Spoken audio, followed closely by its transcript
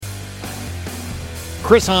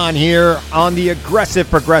Chris Hahn here on the Aggressive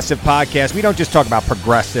Progressive Podcast. We don't just talk about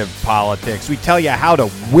progressive politics. We tell you how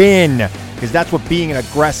to win, because that's what being an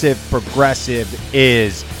aggressive progressive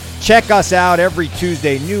is. Check us out every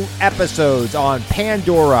Tuesday. New episodes on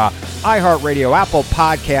Pandora, iHeartRadio, Apple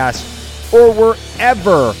Podcasts, or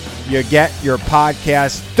wherever you get your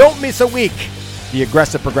podcasts. Don't miss a week. The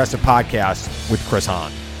Aggressive Progressive Podcast with Chris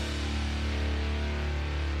Hahn.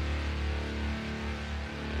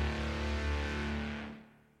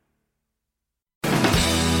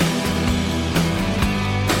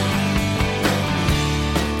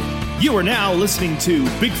 You are now listening to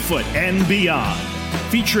Bigfoot and Beyond,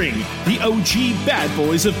 featuring the OG bad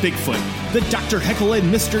boys of Bigfoot, the Dr. Heckle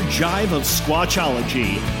and Mr. Jive of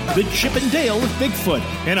Squatchology, the Chip and Dale of Bigfoot,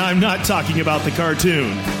 and I'm not talking about the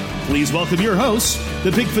cartoon. Please welcome your hosts, the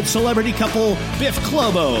Bigfoot celebrity couple Biff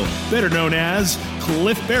Clobo, better known as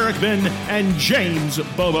Cliff Barrickman and James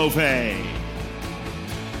Bobo Fay.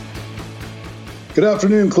 Good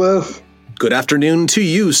afternoon, Cliff. Good afternoon to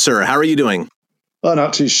you, sir. How are you doing? Oh,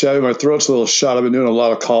 not too shabby. My throat's a little shot. I've been doing a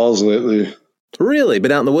lot of calls lately. Really?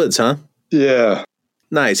 Been out in the woods, huh? Yeah.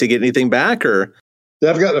 Nice. You get anything back, or?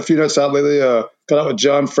 Yeah, I've gotten a few nights out lately. Got out with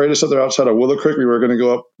John Freitas up there outside of Willow Creek. We were going to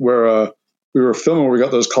go up where we were filming, where we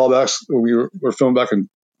got those callbacks. We were filming back in,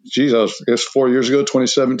 I guess 4 years ago,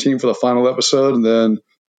 2017 for the final episode. And then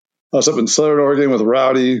I was up in Southern Oregon with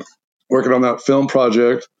Rowdy working on that film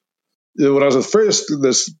project. When I was with Freitas,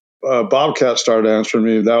 this Bobcat started answering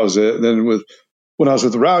me. That was it. And then when I was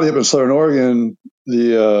with Rowdy up in Southern Oregon,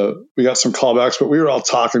 we got some callbacks, but we were all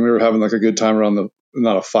talking. We were having like a good time around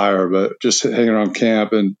not a fire, but just hanging around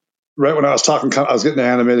camp. And right when I was talking, I was getting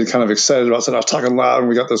animated, kind of excited about something. I was talking loud, and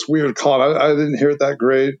we got this weird call. I didn't hear it that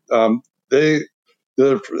great. Him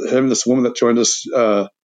and this woman that joined us,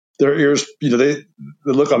 their ears, the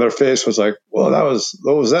look on their face was like, well,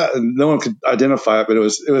 what was that? And no one could identify it, but it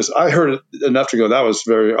was, I heard it enough to go, that was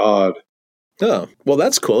very odd. Oh, well,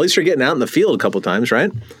 that's cool. At least you're getting out in the field a couple times,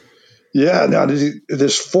 right? Yeah. Now, this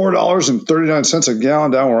 $4.39 a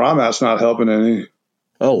gallon down where I'm at. It's not helping any.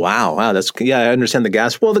 Oh, wow. Wow. I understand the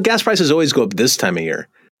gas. Well, the gas prices always go up this time of year.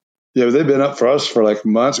 Yeah, but they've been up for us for like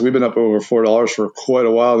months. We've been up over $4 for quite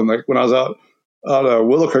a while. And like when I was out of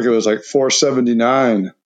Willow Creek, it was like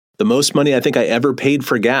 $4.79. The most money I think I ever paid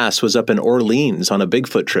for gas was up in Orleans on a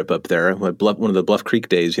Bigfoot trip up there, one of the Bluff Creek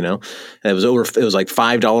days, and it was like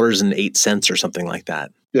 $5.08 or something like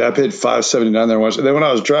that. Yeah, I paid $5.79 there once. And then when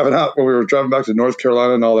I was driving out, when we were driving back to North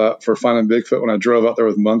Carolina and all that for finding Bigfoot, when I drove out there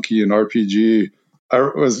with Monkey and RPG, I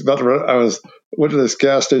went to this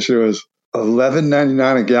gas station. It was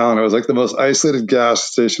 $11.99 a gallon. It was like the most isolated gas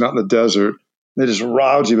station out in the desert. They just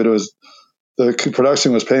robbed you, but the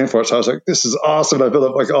production was paying for it. So I was like, this is awesome. And I filled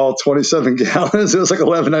up like all 27 gallons. It was like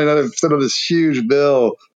 $11.99 instead of this huge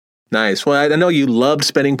bill. Nice. Well, I know you loved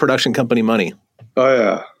spending production company money. Oh,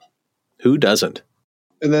 yeah. Who doesn't?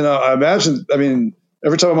 And then I imagine,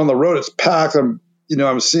 every time I'm on the road, it's packed. I'm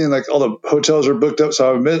seeing like all the hotels are booked up.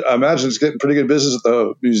 So I imagine it's getting pretty good business at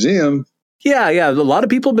the museum. Yeah. A lot of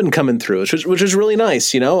people have been coming through, which is really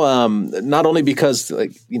nice, not only because,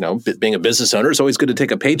 being a business owner, it's always good to take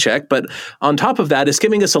a paycheck, but on top of that, it's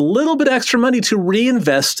giving us a little bit extra money to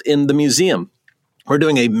reinvest in the museum. We're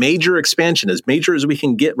doing a major expansion, as major as we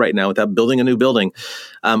can get right now without building a new building,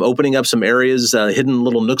 opening up some areas, hidden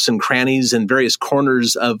little nooks and crannies in various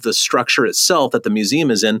corners of the structure itself that the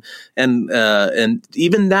museum is in. And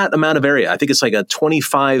even that amount of area, I think it's like a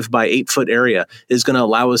 25 by 8 foot area, is going to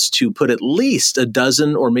allow us to put at least a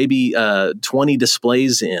dozen or maybe 20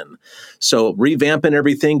 displays in. So revamping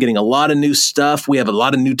everything, getting a lot of new stuff. We have a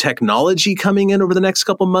lot of new technology coming in over the next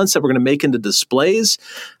couple of months that we're going to make into displays.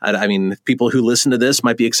 People who listen to this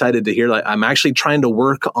might be excited to hear, like, I'm actually trying to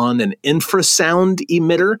work on an infrasound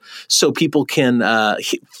emitter so people can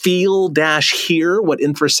feel-hear what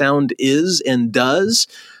infrasound is and does.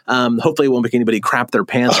 Hopefully it won't make anybody crap their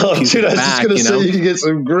pants. Dude, I was just going to say, you can get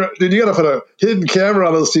some dude, you got to put a hidden camera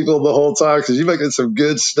on those people the whole time, because you might get some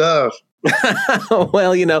good stuff.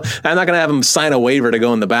 Well, I'm not going to have them sign a waiver to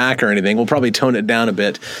go in the back or anything. We'll probably tone it down a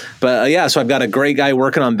bit. But so I've got a great guy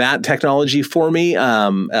working on that technology for me.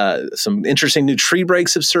 Some interesting new tree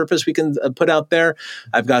breaks have surfaced we can put out there.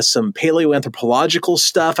 I've got some paleoanthropological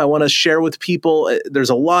stuff I want to share with people.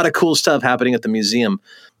 There's a lot of cool stuff happening at the museum,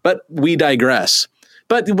 but we digress.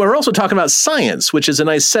 But we're also talking about science, which is a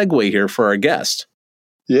nice segue here for our guest.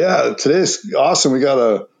 Yeah, today's awesome. We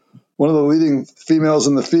got one of the leading females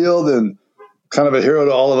in the field and kind of a hero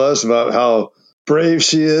to all of us about how brave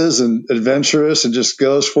she is and adventurous and just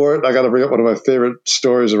goes for it. I got to bring up one of my favorite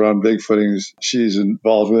stories around Bigfooting she's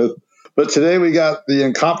involved with. But today we got the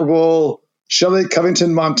incomparable Shelley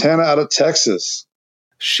Covington Montana out of Texas.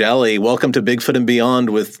 Shelley, welcome to Bigfoot and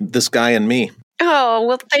Beyond with this guy and me. Oh,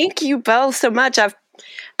 well, thank you both so much.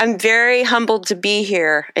 I'm very humbled to be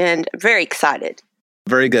here and very excited.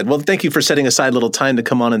 Very good. Well, thank you for setting aside a little time to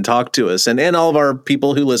come on and talk to us, and all of our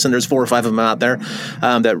people who listen. There's 4 or 5 of them out there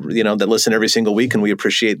that listen every single week, and we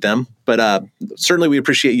appreciate them. But certainly, we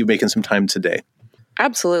appreciate you making some time today.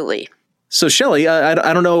 Absolutely. So, Shelley,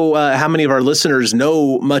 I don't know how many of our listeners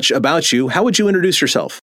know much about you. How would you introduce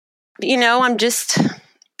yourself? I'm just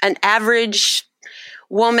an average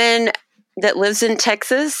woman that lives in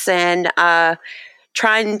Texas and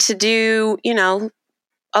trying to do,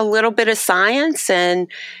 a little bit of science and,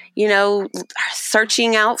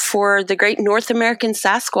 searching out for the great North American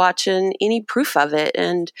Sasquatch and any proof of it.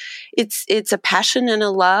 And it's a passion and a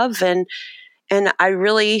love. And I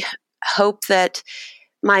really hope that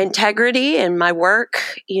my integrity and my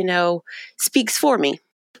work, speaks for me.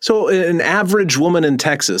 So an average woman in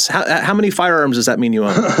Texas, how many firearms does that mean you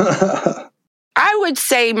own? I would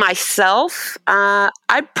say myself, I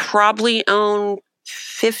probably own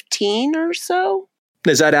 15 or so.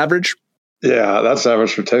 Is that average? Yeah, that's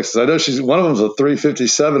average for Texas. I know one of them's a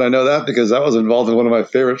 357. I know that because that was involved in one of my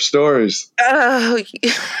favorite stories. Oh,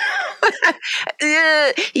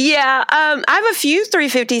 yeah. I have a few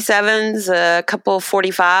 357s, a couple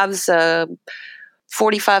 45s,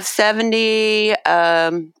 4570.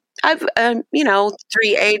 I've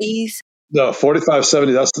 380s. No,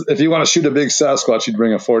 4570. That's if you want to shoot a big Sasquatch, you'd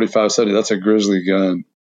bring a 4570. That's a grizzly gun.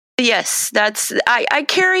 Yes, I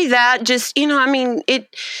carry that. Just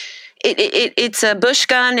it's a bush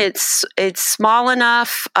gun. It's small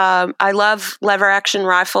enough. I love lever action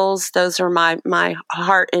rifles. Those are my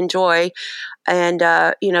heart and joy. And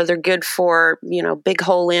they're good for big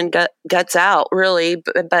hole in, guts out. Really,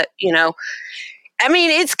 but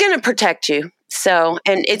it's going to protect you. So,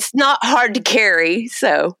 and it's not hard to carry.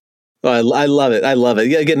 So. Oh, I love it. I love it.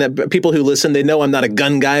 Yeah, again, people who listen, they know I'm not a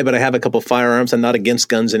gun guy, but I have a couple firearms. I'm not against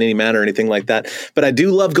guns in any manner or anything like that. But I do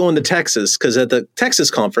love going to Texas because at the Texas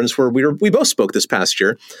conference where we both spoke this past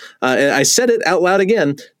year, I said it out loud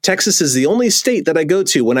again. Texas is the only state that I go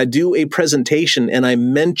to when I do a presentation and I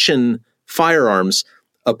mention firearms.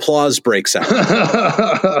 Applause breaks out.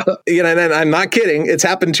 And I'm not kidding. It's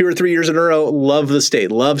happened 2 or 3 years in a row. Love the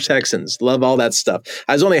state. Love Texans. Love all that stuff.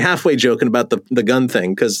 I was only halfway joking about the gun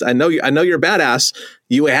thing because I know you're badass.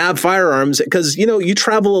 You have firearms because, you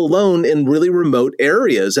travel alone in really remote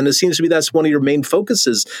areas. And it seems to me that's one of your main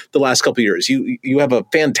focuses the last couple of years. You have a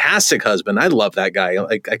fantastic husband. I love that guy.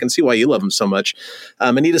 I can see why you love him so much.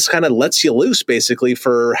 And he just kind of lets you loose basically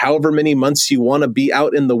for however many months you want to be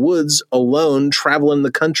out in the woods alone, traveling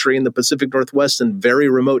the country in the Pacific Northwest in very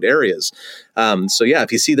remote areas. So yeah,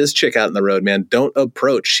 if you see this chick out in the road, man, don't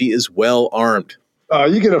approach. She is well armed.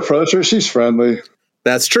 You can approach her. She's friendly.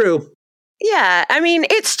 That's true. Yeah,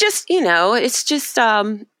 it's just it's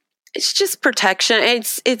just protection.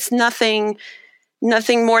 It's nothing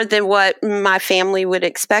more than what my family would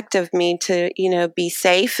expect of me to be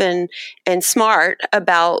safe and smart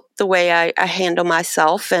about the way I handle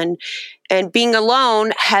myself, and being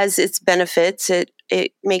alone has its benefits. It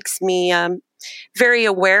makes me very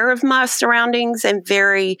aware of my surroundings and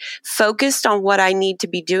very focused on what I need to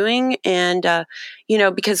be doing. And,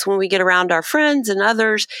 because when we get around our friends and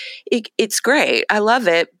others, it's great. I love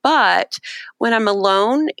it. But when I'm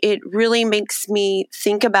alone, it really makes me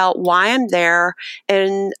think about why I'm there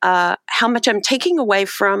and how much I'm taking away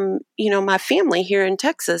from, my family here in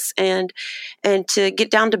Texas and to get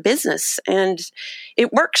down to business. And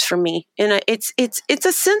it works for me. And it's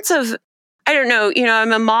a sense of, I don't know.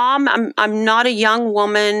 I'm a mom. I'm not a young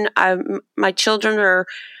woman. Our children are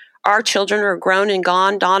grown and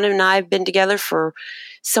gone. Donna and I have been together for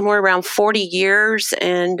somewhere around 40 years.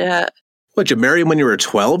 And what, you married when you were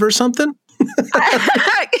 12 or something?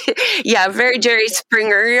 Yeah, very Jerry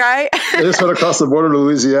Springer, right? They just went across the border to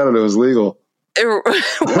Louisiana and it was legal.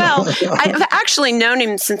 Well, I've actually known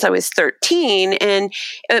him since I was 13,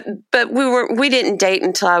 but we didn't date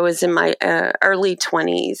until I was in my early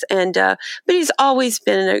 20s, but he's always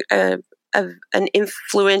been an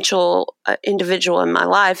influential individual in my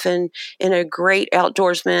life, and a great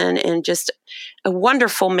outdoorsman, and just a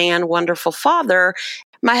wonderful man, wonderful father.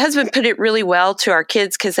 My husband put it really well to our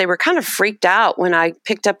kids because they were kind of freaked out when I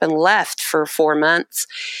picked up and left for 4 months,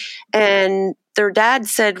 and their dad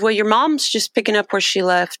said, well, your mom's just picking up where she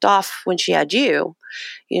left off when she had you.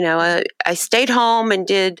 I stayed home and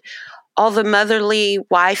did all the motherly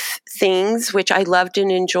wife things, which I loved and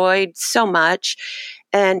enjoyed so much.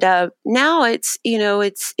 And now it's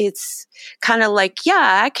kind of like,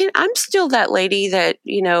 yeah, I'm still that lady that,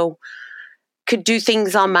 could do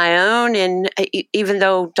things on my own. And even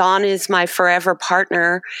though Don is my forever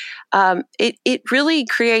partner, it really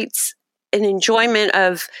creates an enjoyment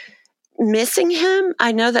of missing him.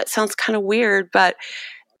 I know that sounds kind of weird, but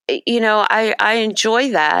I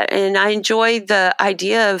enjoy that. And I enjoy the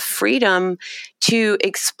idea of freedom to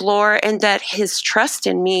explore, and that his trust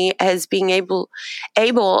in me as being able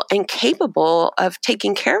and capable of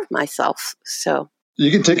taking care of myself. So you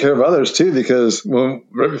can take care of others too, because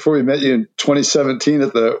right before we met you in 2017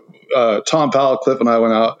 at the Tom Powell, Cliff and I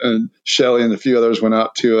went out, and Shelly and a few others went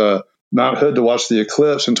out to Mount Hood to watch the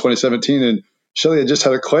eclipse in 2017. And Shelly had just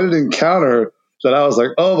had quite an encounter that I was like,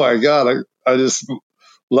 oh my God, I just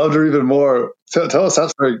loved her even more. Tell us that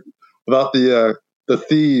story about the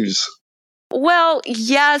thieves. Well,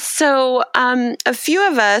 yeah. So a few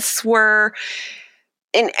of us were,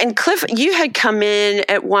 and Cliff, you had come in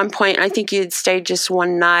at one point. I think you had stayed just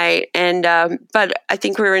one night, and but I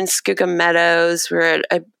think we were in Skookum Meadows. We were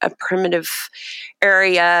at a primitive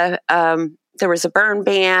area. There was a burn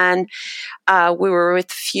ban. We were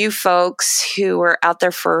with a few folks who were out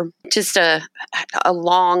there for just a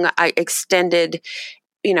long, extended,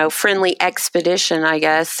 friendly expedition, I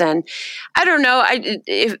guess. And I don't know,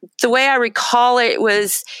 the way I recall it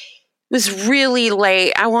was really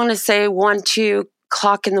late. I want to say 1-2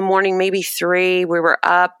 o'clock in the morning, maybe 3. We were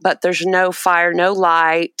up, but there's no fire, no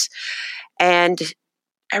light. And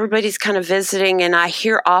everybody's kind of visiting. And I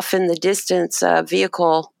hear off in the distance a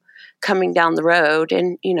vehicle coming down the road.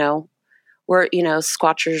 And, we're,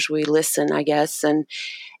 squatchers, we listen, I guess.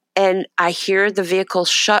 And I hear the vehicle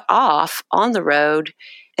shut off on the road,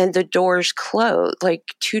 and the doors close,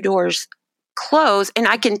 like 2 doors close. And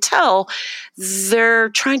I can tell they're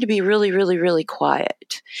trying to be really, really, really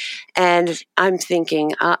quiet. And I'm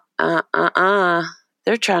thinking,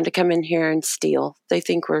 they're trying to come in here and steal. They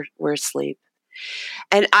think we're asleep.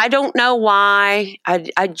 And I don't know why.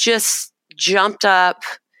 I just jumped up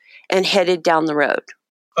and headed down the road.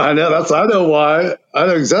 I know why. I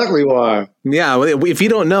know exactly why. Yeah. If you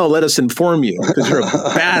don't know, let us inform you, because you're a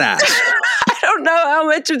badass. I don't know how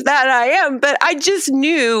much of that I am, but I just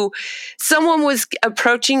knew someone was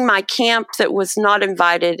approaching my camp that was not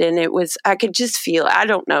invited. And I could just feel, I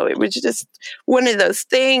don't know. It was just one of those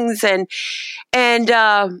things. And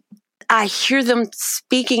I hear them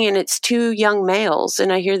speaking, and it's 2 young males,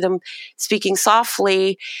 and I hear them speaking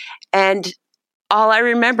softly. And all I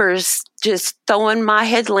remember is just throwing my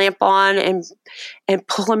headlamp on and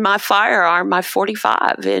pulling my firearm, my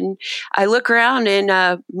 45. And I look around,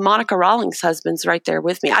 and Monica Rawlings' husband's right there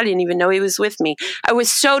with me. I didn't even know he was with me. I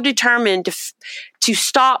was so determined to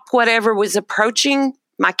stop whatever was approaching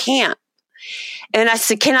my camp. And I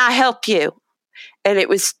said, "Can I help you?" And it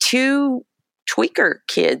was 2 tweaker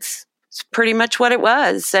kids. It's pretty much what it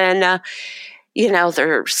was. And,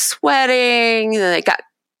 they're sweating, and they got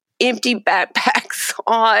empty backpacks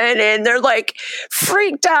on, and they're like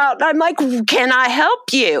freaked out. I'm like, "Can I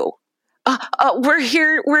help you? We're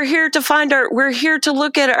here to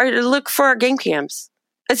look for our game cams."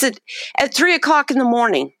 I said, at 3 o'clock in the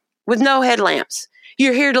morning with no headlamps,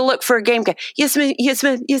 "You're here to look for a game cam?" "Yes, ma'am. Yes,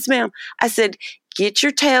 ma'am. Yes, ma'am." I said, "Get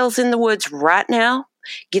your tails in the woods right now.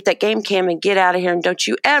 Get that game cam and get out of here. And don't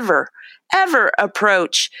you ever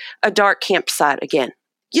approach a dark campsite again."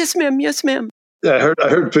 "Yes, ma'am. Yes, ma'am." Yeah, I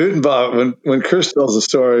heard Putin when Chris tells the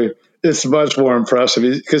story, it's much more impressive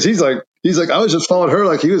because he's like, I was just following her,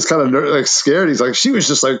 like he was kind of scared. He's like, she was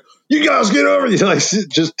just like, "You guys get over," like she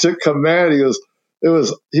just took command. He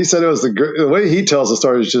said it was the way he tells the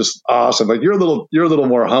story is just awesome. Like you're a little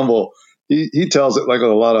more humble. He tells it like with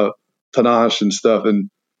a lot of panache and stuff, and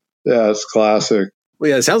yeah, it's classic. Well,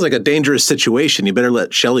 yeah, it sounds like a dangerous situation. You better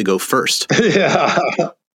let Shelly go first. Yeah.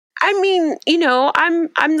 I mean,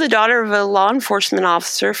 I'm the daughter of a law enforcement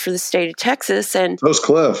officer for the state of Texas, and That was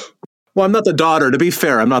Cliff. Well, I'm not the daughter. To be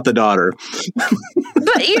fair, I'm not the daughter.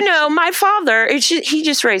 But my father, he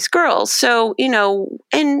just raised girls, so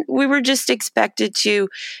and we were just expected to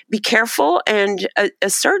be careful and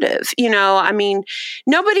assertive. I mean,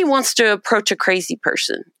 nobody wants to approach a crazy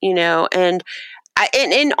person, and.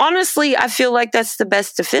 And honestly, I feel like that's the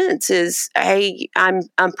best defense is, hey, I'm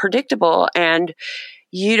unpredictable and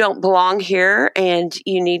you don't belong here and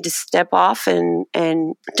you need to step off and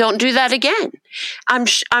don't do that again.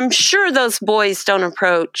 I'm sure those boys don't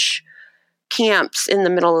approach camps in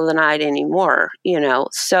the middle of the night anymore,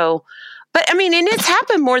 so, but I mean, and it's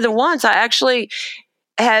happened more than once. I actually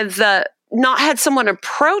have not had someone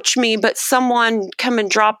approach me, but someone come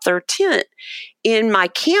and drop their tent in my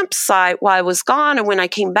campsite while I was gone. And when I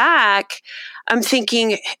came back, I'm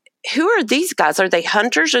thinking, who are these guys? Are they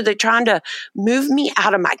hunters? Are they trying to move me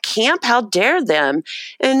out of my camp? How dare them?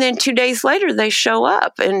 And then 2 days later, they show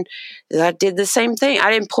up, and I did the same thing.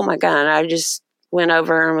 I didn't pull my gun. I just went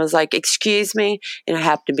over and was like, excuse me. And it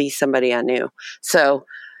happened to be somebody I knew. So,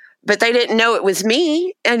 but they didn't know it was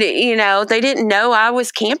me. And, they didn't know I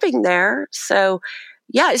was camping there. So,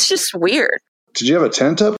 yeah, it's just weird. Did you have a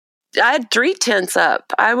tent up? I had 3 tents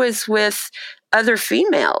up. I was with other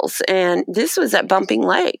females, and this was at Bumping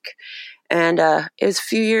Lake. And it was a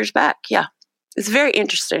few years back. Yeah, it's very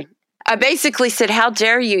interesting. I basically said, how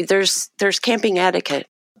dare you? There's camping etiquette.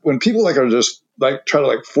 When people are just try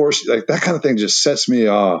to force you, that kind of thing just sets me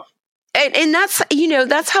off. And that's,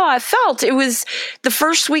 that's how I felt. It was the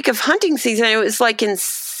first week of hunting season. It was in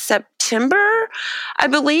September, I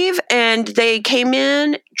believe. And they came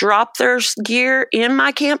in, dropped their gear in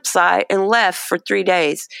my campsite, and left for 3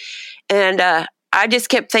 days. And I just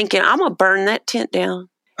kept thinking, I'm going to burn that tent down.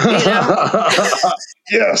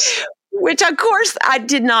 Yes. Which, of course, I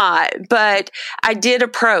did not, but I did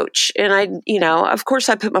approach, and of course,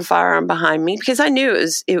 I put my firearm behind me because I knew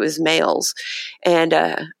it was males, and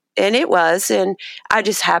it was, and I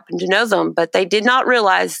just happened to know them, but they did not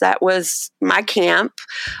realize that was my camp.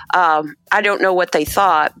 I don't know what they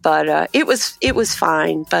thought, but it was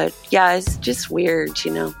fine. But yeah, it's just weird,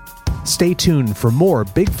 Stay tuned for more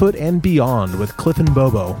Bigfoot and Beyond with Cliff and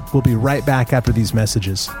Bobo. We'll be right back after these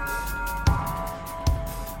messages.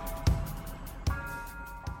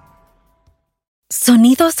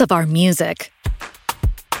 Sonidos of our music.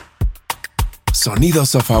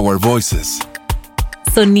 Sonidos of our voices.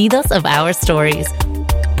 Sonidos of our stories.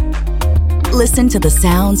 Listen to the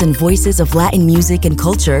sounds and voices of Latin music and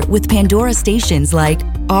culture with Pandora stations like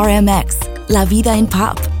RMX, La Vida en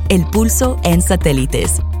Pop, El Pulso, and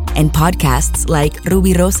Satélites, and podcasts like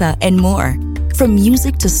Rubirosa and more. From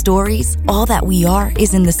music to stories, all that we are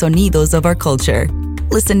is in the sonidos of our culture.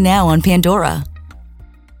 Listen now on Pandora.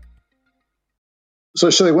 So,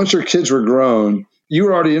 Shelly, once your kids were grown, you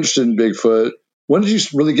were already interested in Bigfoot. When did you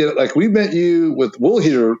really get it? We met you with Wool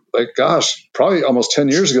Heater, probably almost 10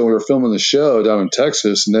 years ago. We were filming the show down in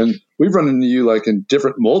Texas. And then we've run into you in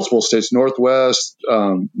multiple states, Northwest,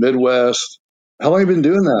 Midwest. How long have you been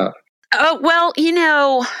doing that? Oh, well,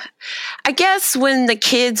 I guess when the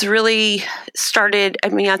kids really started, I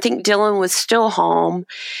think Dylan was still home,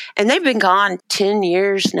 and they've been gone 10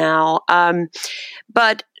 years now.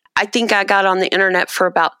 But I think I got on the internet for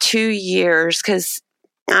about 2 years because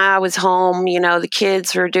I was home, the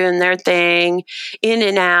kids were doing their thing in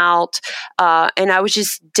and out. And I was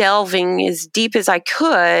just delving as deep as I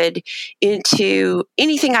could into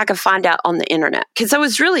anything I could find out on the internet because I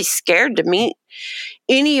was really scared to meet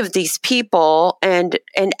any of these people and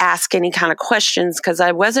ask any kind of questions because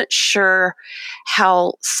I wasn't sure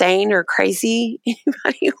how sane or crazy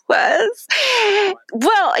anybody was.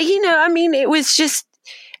 Well, it was just,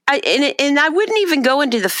 and I wouldn't even go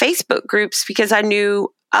into the Facebook groups because I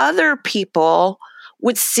knew other people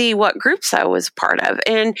would see what groups I was part of.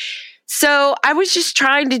 And so I was just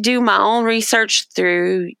trying to do my own research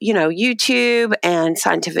through, YouTube and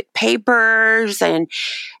scientific papers and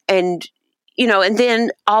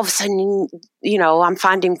then all of a sudden, I'm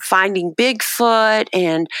finding Bigfoot,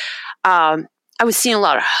 and I was seeing a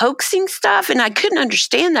lot of hoaxing stuff, and I couldn't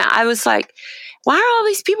understand that. I was like, why are all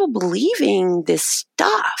these people believing this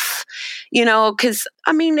stuff? Because,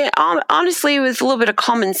 honestly, it was a little bit of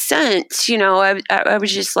common sense. I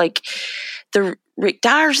was just like the Rick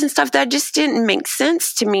Dyers and stuff that just didn't make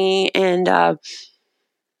sense to me. And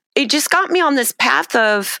it just got me on this path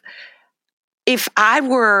if I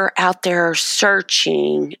were out there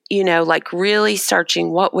searching, really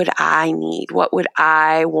searching, what would I need? What would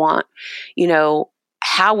I want?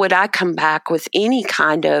 How would I come back with any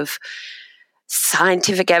kind of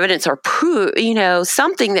scientific evidence or proof,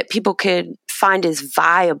 something that people could find as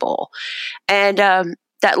viable? And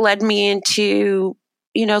that led me into,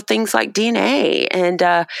 things like DNA and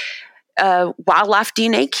wildlife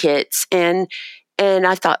DNA kits. And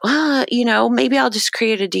I thought, maybe I'll just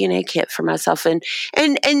create a DNA kit for myself. And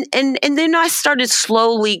then I started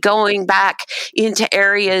slowly going back into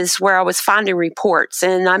areas where I was finding reports.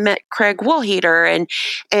 And I met Craig Woolheater,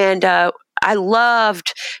 and I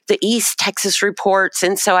loved the East Texas reports.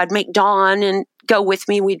 And so I'd make Dawn and go with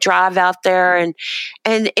me. We'd drive out there, and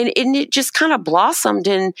it just kind of blossomed.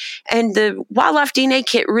 And the wildlife DNA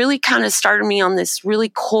kit really kind of started me on this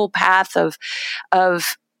really cool path of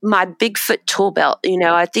my Bigfoot tool belt.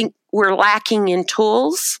 I think we're lacking in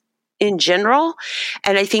tools in general.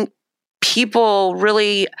 And I think people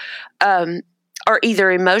really are either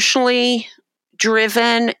emotionally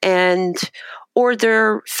driven or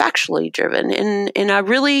they're factually driven. And I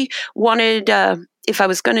really wanted, if I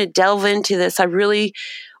was going to delve into this, I really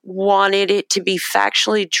wanted it to be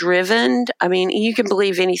factually driven. I mean, you can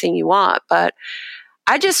believe anything you want, but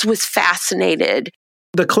I just was fascinated.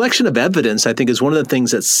 The collection of evidence, I think, is one of the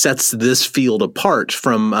things that sets this field apart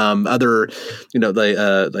from other,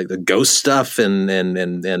 like the ghost stuff and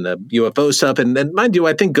UFO stuff. And mind you,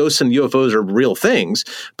 I think ghosts and UFOs are real things,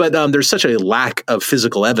 but there's such a lack of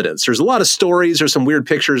physical evidence. There's a lot of stories, there's some weird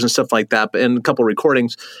pictures and stuff like that, and a couple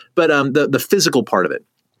recordings, but the physical part of it.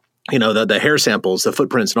 The hair samples, the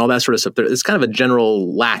footprints, and all that sort of stuff. It's kind of a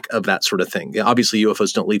general lack of that sort of thing. Obviously,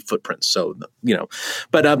 UFOs don't leave footprints. So,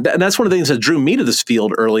 but and that's one of the things that drew me to this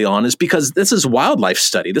field early on is because this is wildlife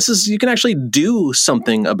study. You can actually do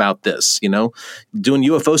something about this, Doing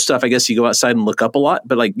UFO stuff, I guess you go outside and look up a lot,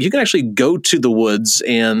 but like you can actually go to the woods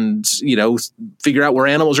and, figure out where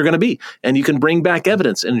animals are going to be. And you can bring back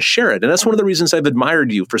evidence and share it. And that's one of the reasons I've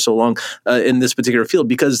admired you for so long in this particular field,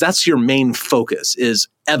 because that's your main focus is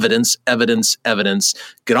evidence.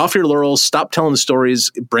 Get off your laurels, stop telling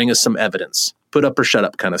stories, bring us some evidence. Put up or shut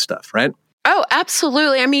up kind of stuff, right? Oh,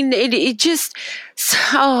 absolutely. I mean, I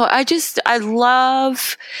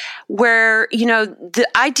love where, the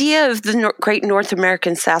idea of the Great North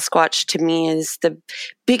American Sasquatch to me is the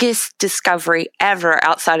biggest discovery ever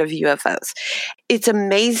outside of UFOs. It's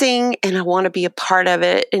amazing, and I want to be a part of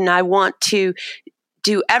it, and I want to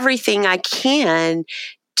do everything I can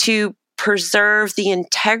to preserve the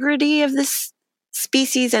integrity of this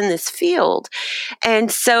species and this field.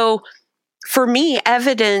 And so for me,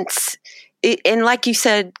 evidence, and like you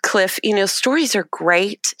said, Cliff, stories are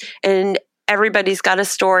great and everybody's got a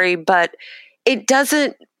story, but it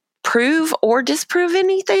doesn't prove or disprove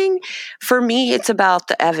anything. For me, it's about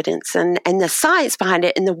the evidence and the science behind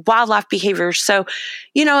it and the wildlife behavior. So,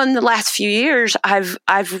 in the last few years, I've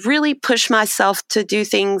really pushed myself to do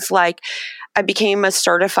things like I became a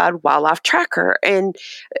certified wildlife tracker, and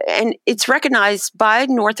it's recognized by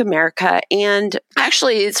North America, and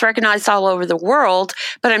actually it's recognized all over the world,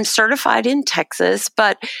 but I'm certified in Texas.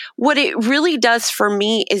 But what it really does for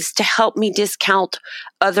me is to help me discount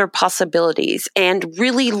other possibilities and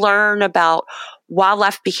really learn about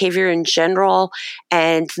wildlife behavior in general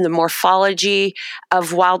and the morphology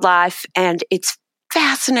of wildlife. And it's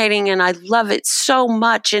fascinating and I love it so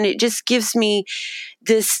much. And it just gives me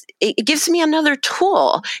it gives me another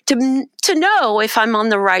tool to know if I'm on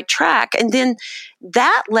the right track. And then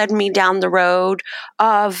that led me down the road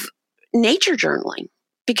of nature journaling,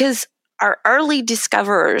 because our early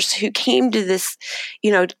discoverers who came to this,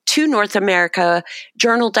 to North America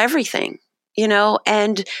journaled everything,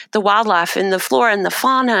 and the wildlife and the flora and the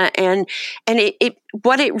fauna. And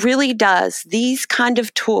what it really does, these kind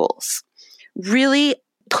of tools really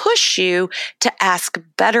push you to ask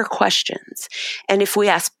better questions. And if we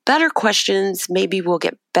ask better questions, maybe we'll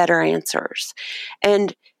get better answers.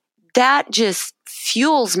 And that just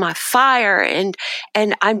fuels my fire. And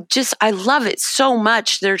I love it so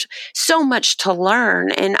much. There's so much to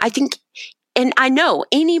learn. And I know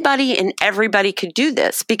anybody and everybody could do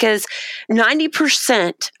this, because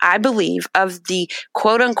 90%, I believe, of the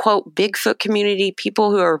quote unquote Bigfoot community,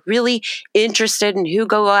 people who are really interested and who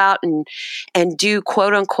go out and do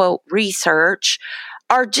quote unquote research,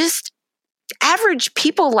 are just average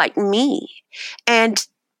people like me. And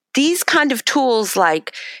these kind of tools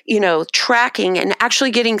like, tracking and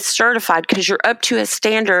actually getting certified, because you're up to a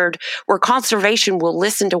standard where conservation will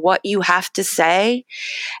listen to what you have to say,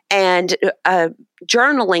 and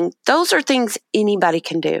journaling, those are things anybody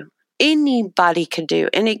can do. Anybody can do.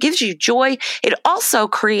 And it gives you joy. It also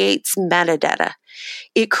creates metadata.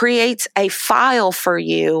 It creates a file for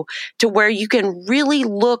you to where you can really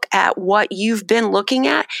look at what you've been looking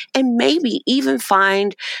at and maybe even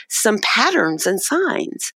find some patterns and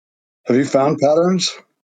signs. Have you found patterns?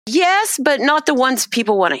 Yes, but not the ones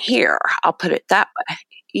people want to hear. I'll put it that way.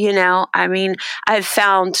 I've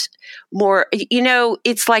found more,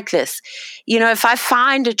 it's like this. If I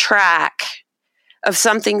find a track of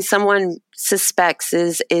something someone suspects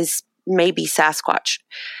is maybe Sasquatch,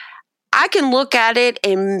 I can look at it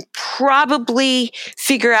and probably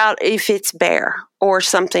figure out if it's bear or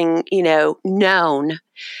something, known.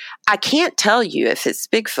 I can't tell you if it's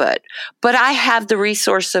Bigfoot, but I have the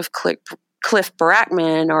resource of Cliff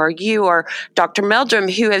Barackman or you or Dr. Meldrum,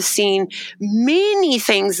 who have seen many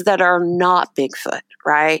things that are not Bigfoot,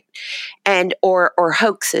 right? And or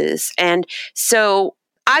hoaxes. And so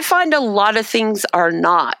I find a lot of things are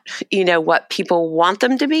not, what people want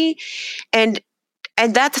them to be. And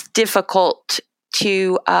that's difficult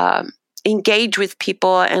to engage with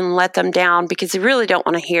people and let them down, because they really don't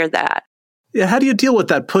want to hear that. Yeah, how do you deal with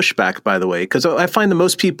that pushback, by the way? Because I find that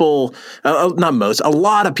most people, a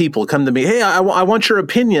lot of people come to me, hey, I want your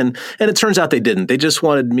opinion. And it turns out they didn't. They just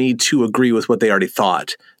wanted me to agree with what they already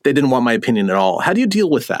thought. They didn't want my opinion at all. How do you deal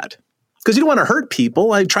with that? Because you don't want to hurt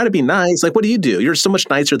people. I try to be nice. Like, what do? You're so much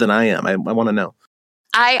nicer than I am. I want to know.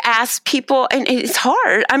 I ask people, and it's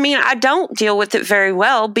hard. I mean, I don't deal with it very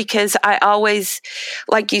well because I always,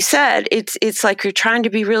 like you said, it's like you're trying to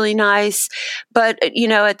be really nice. But, you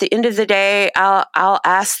know, at the end of the day, I'll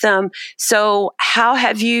ask them, so how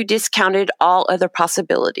have you discounted all other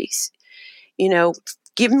possibilities? You know,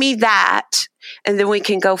 give me that, and then we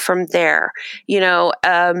can go from there. You know,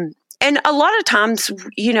 and a lot of times,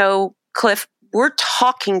 you know, Cliff, we're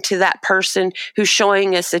talking to that person who's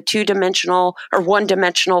showing us a 2-dimensional or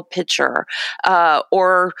 1-dimensional picture,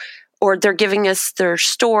 or they're giving us their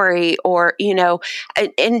story, or, you know,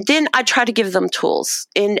 and then I try to give them tools.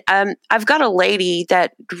 And I've got a lady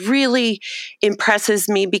that really impresses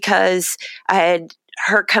me because I had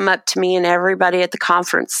her come up to me and everybody at the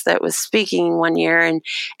conference that was speaking one year,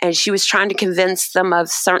 and she was trying to convince them of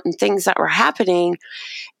certain things that were happening.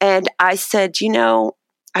 And I said, you know,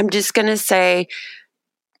 I'm just going to say,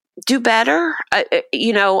 do better.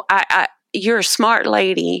 You know, you're a smart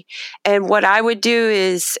lady. And what I would do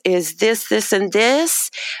is this, and this,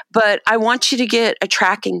 but I want you to get a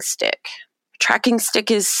tracking stick. Tracking stick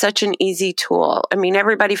is such an easy tool. I mean,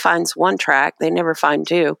 everybody finds one track. They never find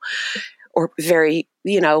two, or very,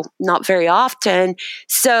 you know, not very often.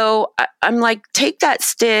 So I'm like, take that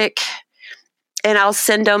stick, and I'll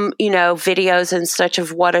send them, you know, videos and such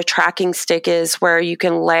of what a tracking stick is, where you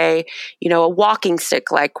can lay, you know, a walking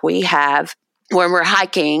stick like we have when we're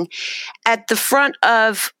hiking at the front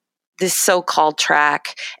of this so-called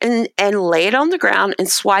track, and lay it on the ground and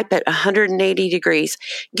swipe it 180 degrees.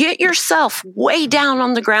 Get yourself way down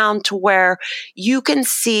on the ground to where you can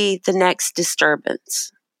see the next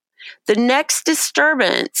disturbance. The next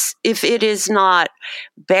disturbance, if it is not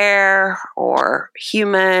bear or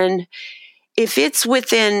human, if it's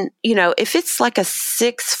within, you know, if it's like a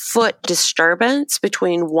 6-foot disturbance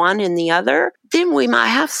between one and the other, then we might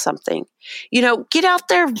have something. You know, get out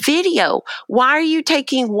there, video. Why are you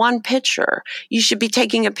taking one picture? You should be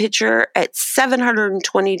taking a picture at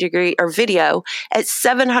 720 degrees, or video at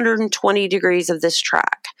 720 degrees of this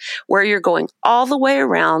track, where you're going all the way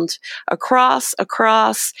around, across.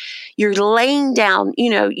 You're laying down, you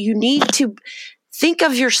know, you need to think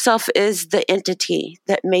of yourself as the entity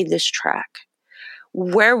that made this track.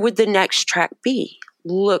 Where would the next track be?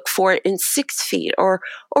 Look for it in 6 feet or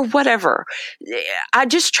whatever. I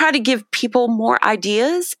just try to give people more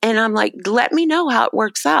ideas, and I'm like, let me know how it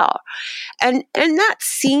works out. And that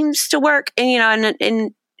seems to work. And, you know,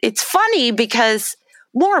 and it's funny because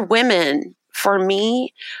more women, for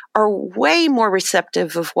me, are way more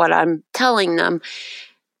receptive of what I'm telling them.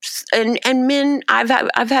 And men, I've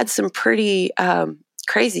had some pretty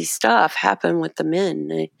crazy stuff happen with the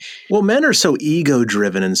men. Well, men are so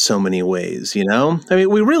ego-driven in so many ways, you know? I mean,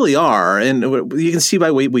 we really are. And you can see by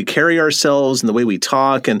the way we carry ourselves and the way we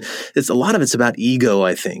talk. And it's a lot of it's about ego,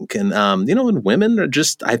 I think. And, you know, and women are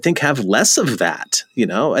just, I think, have less of that, you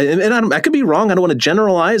know? And I could be wrong. I don't want to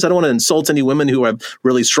generalize. I don't want to insult any women who have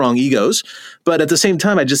really strong egos. But at the same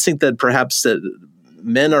time, I just think that perhaps that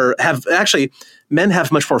men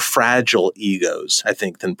have much more fragile egos, I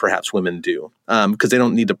think, than perhaps women do, because they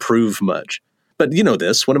don't need to prove much. But you know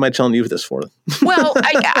this. What am I telling you this for? Well,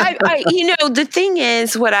 I you know, the thing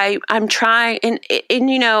is, what I'm trying, and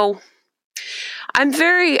you know, I'm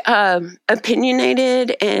very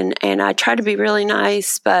opinionated, and I try to be really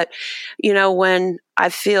nice. But you know, when I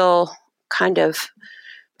feel kind of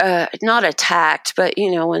not attacked, but, you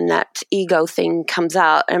know, when that ego thing comes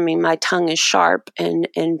out, I mean, my tongue is sharp and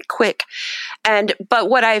quick. But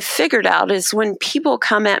what I've figured out is when people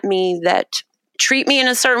come at me that treat me in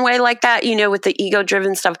a certain way like that, you know, with the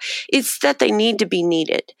ego-driven stuff, it's that they need to be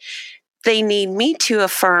needed. They need me to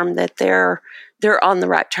affirm that they're on the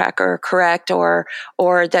right track or correct, or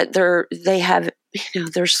that they have, you know,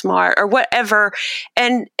 they're smart or whatever.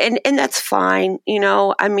 And that's fine. You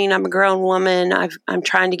know, I mean, I'm a grown woman. I'm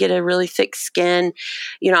trying to get a really thick skin.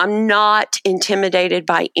 You know, I'm not intimidated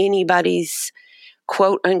by anybody's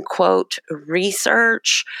quote unquote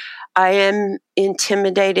research. I am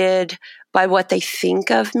intimidated by what they think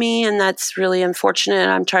of me, and that's really unfortunate.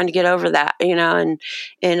 I'm trying to get over that, you know,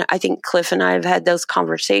 and I think Cliff and I have had those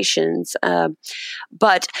conversations.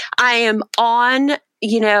 But I am on,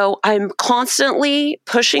 you know, I'm constantly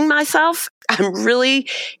pushing myself. I'm really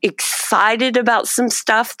excited about some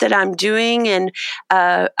stuff that I'm doing, and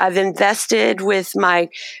I've invested with my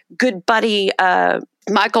good buddy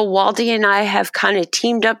Michael Waldy and I have kind of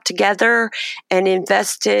teamed up together and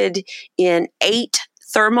invested in 8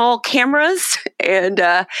 thermal cameras. And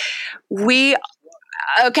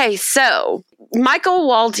so Michael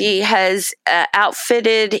Waldy has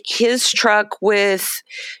outfitted his truck with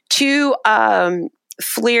 2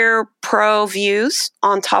 FLIR Pro views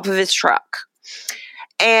on top of his truck.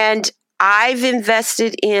 And I've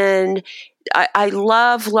invested in, I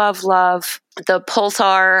love the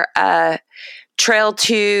Pulsar Trail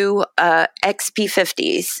 2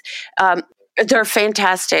 XP50s. They're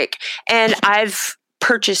fantastic. And I've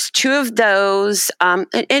purchased 2 of those, and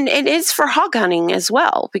it's for hog hunting as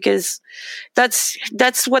well, because that's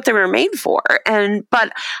what they were made for.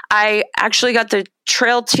 But I actually got the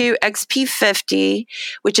Trail 2 XP50,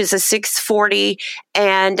 which is a 640,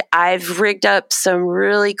 and I've rigged up some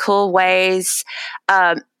really cool ways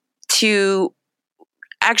to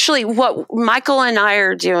actually, what Michael and I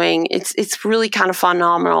are doing, it's really kind of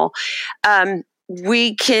phenomenal.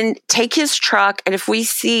 We can take his truck, and if we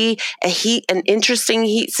see an interesting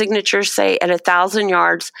heat signature, say at 1,000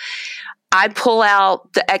 yards, I pull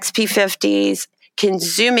out the XP50s, can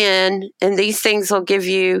zoom in, and these things will give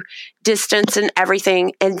you distance and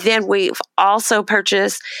everything. And then we've also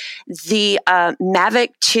purchased the Mavic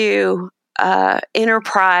 2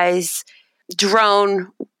 Enterprise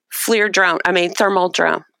drone, thermal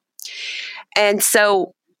drone. And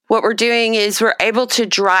so what we're doing is we're able to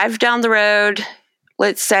drive down the road.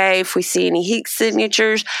 Let's say if we see any heat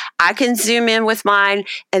signatures, I can zoom in with mine,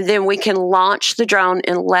 and then we can launch the drone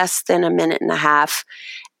in less than a minute and a half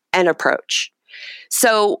and approach.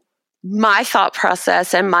 So my thought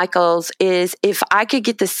process and Michael's is, if I could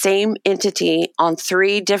get the same entity on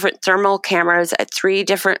 3 different thermal cameras at 3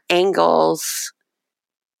 different angles,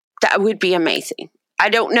 that would be amazing. I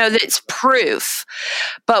don't know that it's proof,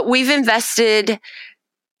 but we've invested,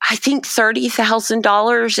 I think,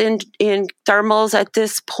 $30,000 in thermals at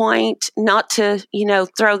this point. Not to,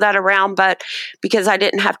 throw that around, but because I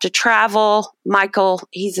didn't have to travel. Michael,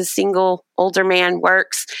 he's a single older man,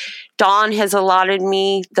 works. Dawn has allotted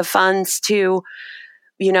me the funds to,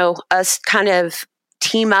 us kind of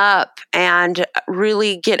team up and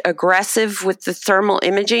really get aggressive with the thermal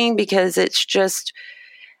imaging, because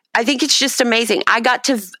I think it's just amazing.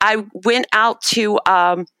 I went out to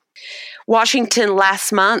Washington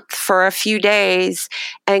last month for a few days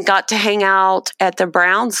and got to hang out at the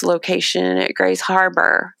Browns location at Grays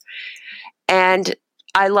Harbor. And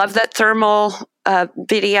I love that thermal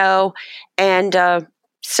video. And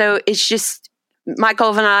so it's just,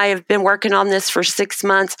 Michael and I have been working on this for 6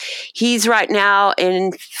 months. He's right now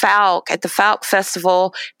in Falk, at the Falk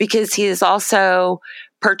Festival, because he has also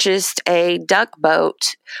purchased a duck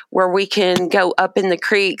boat where we can go up in the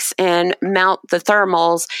creeks and mount the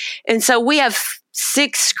thermals. And so we have 4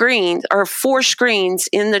 screens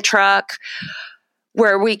in the truck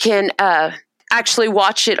where we can actually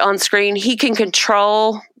watch it on screen. He can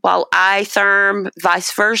control while I therm,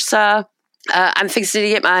 vice versa. I'm fixing to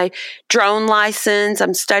get my drone license.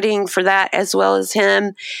 I'm studying for that as well as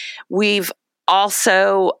him. We've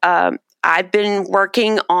also, I've been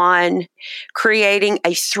working on creating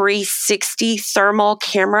a 360 thermal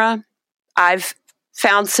camera. I've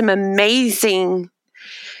found some amazing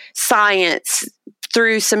science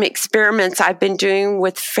through some experiments I've been doing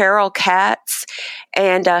with feral cats,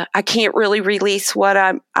 and I can't really release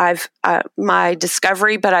what my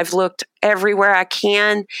discovery, but I've looked everywhere I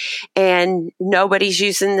can, and nobody's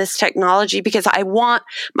using this technology because I want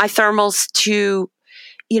my thermals to,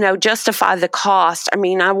 justify the cost. I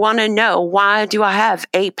mean, I want to know, why do I have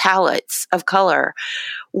 8 palettes of color?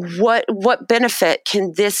 What benefit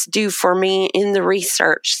can this do for me in the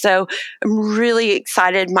research? So I'm really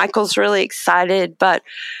excited. Michael's really excited, but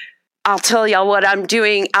I'll tell y'all what I'm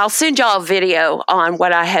doing. I'll send y'all a video on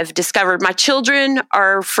what I have discovered. My children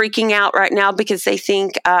are freaking out right now because they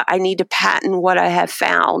think I need to patent what I have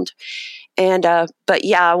found. And, but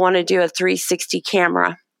yeah, I want to do a 360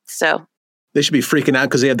 camera. So they should be freaking out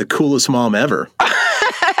because they have the coolest mom ever.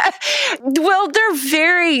 Well, they're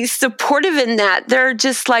very supportive in that. They're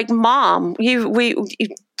just like, Mom, we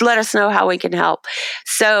let us know how we can help.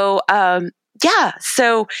 So,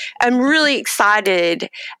 so I'm really excited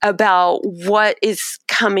about what is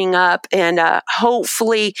coming up, and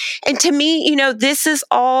hopefully, and to me, this is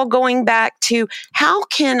all going back to, how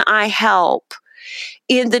can I help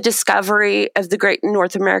in the discovery of the Great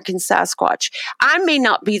North American Sasquatch? I may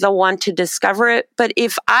not be the one to discover it, but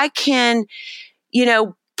if I can,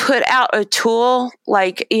 put out a tool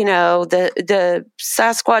like, the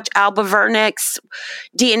Sasquatch Alba Vernix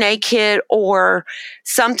DNA kit or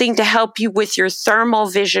something to help you with your thermal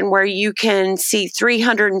vision where you can see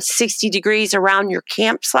 360 degrees around your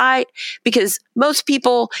campsite, because most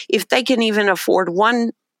people, if they can even afford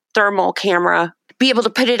one thermal camera, be able to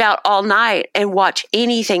put it out all night and watch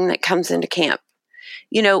anything that comes into camp.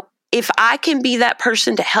 If I can be that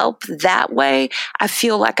person to help that way, I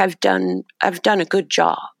feel like I've done a good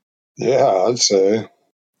job. Yeah, I'd say.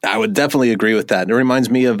 I would definitely agree with that. It reminds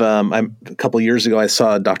me of a couple of years ago, I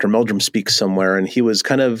saw Dr. Meldrum speak somewhere, and he was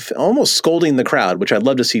kind of almost scolding the crowd, which I'd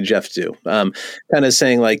love to see Jeff do. Kind of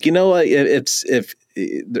saying like, if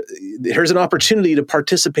here's an opportunity to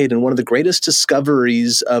participate in one of the greatest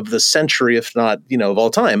discoveries of the century, if not, of all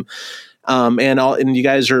time. And you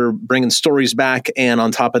guys are bringing stories back, and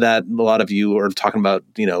on top of that, a lot of you are talking about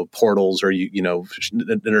portals or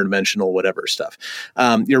interdimensional whatever stuff.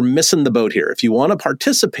 You're missing the boat here. If you want to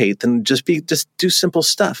participate, then just do simple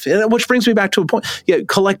stuff. And which brings me back to a point. Yeah,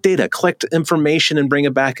 collect data, collect information, and bring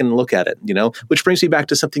it back and look at it. Which brings me back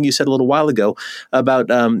to something you said a little while ago about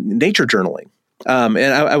nature journaling. And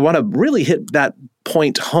I want to really hit that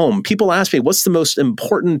point home. People ask me, what's the most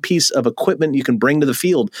important piece of equipment you can bring to the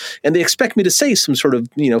field? And they expect me to say some sort of,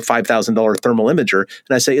 $5,000 thermal imager.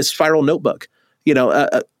 And I say, it's Spiral Notebook.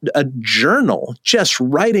 A journal, just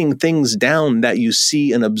writing things down that you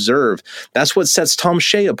see and observe. That's what sets Tom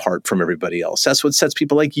Shea apart from everybody else. That's what sets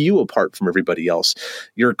people like you apart from everybody else.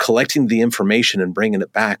 You're collecting the information and bringing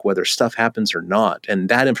it back, whether stuff happens or not. And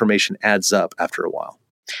that information adds up after a while.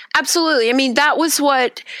 Absolutely. I mean, that was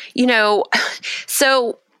what,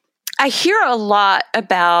 so I hear a lot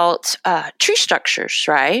about tree structures,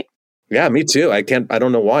 right? Yeah, me too. I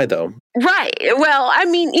don't know why though. Right. Well, I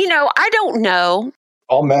mean, I don't know.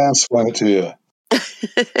 I'll mansplain it to you.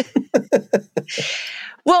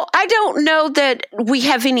 Well, I don't know that we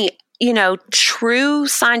have any, true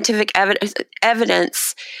scientific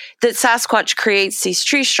evidence that Sasquatch creates these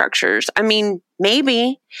tree structures. I mean,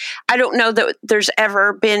 maybe. I don't know that there's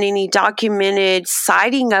ever been any documented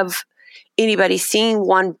sighting of anybody seeing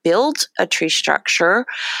one build a tree structure.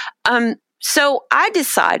 So I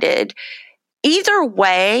decided either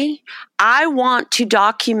way, I want to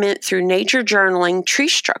document through nature journaling tree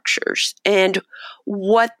structures and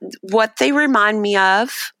what they remind me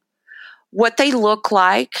of, what they look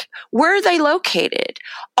like, where are they located,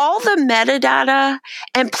 all the metadata,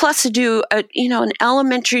 and plus do an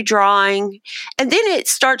elementary drawing. And then it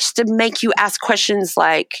starts to make you ask questions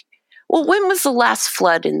like, well, when was the last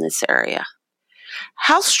flood in this area?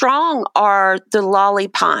 How strong are the lolly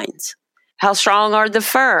pines? How strong are the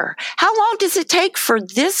fir? How long does it take for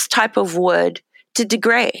this type of wood to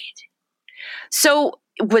degrade? So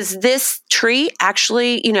was this tree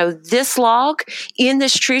actually, this log in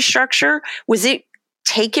this tree structure, was it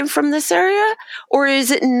taken from this area or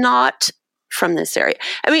is it not from this area?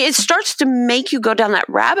 I mean, it starts to make you go down that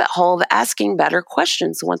rabbit hole of asking better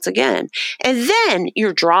questions once again. And then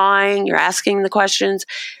you're drawing, you're asking the questions.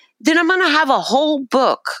 Then I'm going to have a whole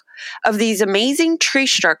book of these amazing tree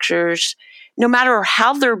structures, no matter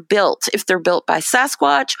how they're built, if they're built by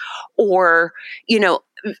Sasquatch or,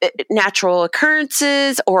 natural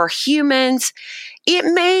occurrences or humans. It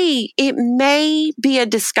may be a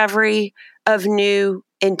discovery of new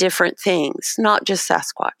and different things, not just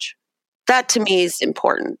Sasquatch. That to me is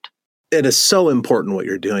important. It is so important what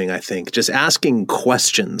you're doing, I think. Just asking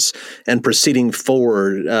questions and proceeding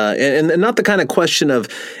forward. And not the kind of question of,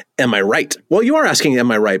 am I right? Well, you are asking,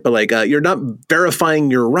 am I right? But you're not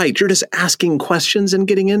verifying you're right. You're just asking questions and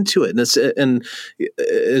getting into it. And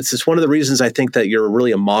it's just one of the reasons I think that you're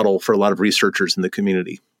really a model for a lot of researchers in the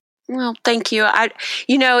community. Well, thank you.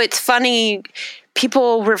 It's funny.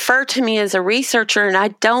 People refer to me as a researcher, and I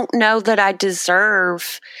don't know that I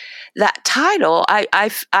deserve that title. I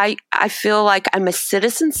feel like I'm a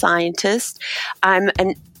citizen scientist. I'm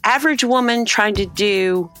an average woman trying to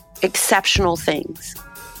do exceptional things.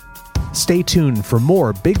 Stay tuned for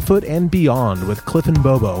more Bigfoot and Beyond with Cliff and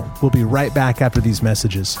Bobo. We'll be right back after these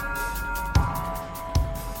messages.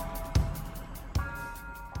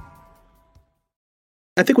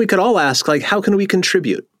 I think we could all ask, how can we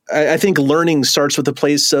contribute? I think learning starts with a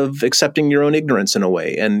place of accepting your own ignorance in a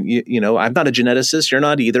way. And, I'm not a geneticist. You're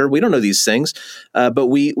not either. We don't know these things. But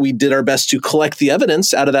we did our best to collect the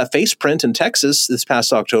evidence out of that face print in Texas this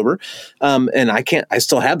past October. And I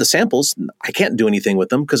still have the samples. I can't do anything with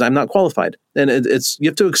them because I'm not qualified. And you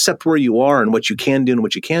have to accept where you are and what you can do and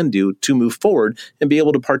what you can do to move forward and be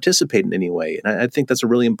able to participate in any way. And I think that's a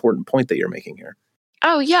really important point that you're making here.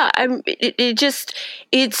 Oh, yeah.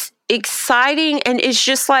 It's exciting. And it's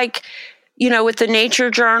just like, with the nature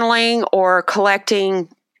journaling or collecting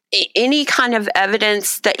any kind of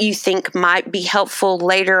evidence that you think might be helpful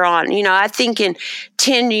later on. I think in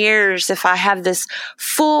 10 years, if I have this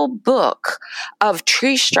full book of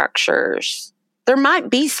tree structures, there might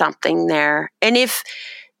be something there. And if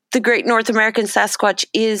the Great North American Sasquatch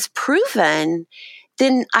is proven,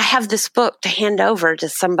 then I have this book to hand over to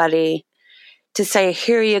somebody to say,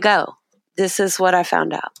 here you go. This is what I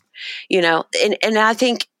found out. And I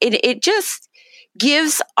think it just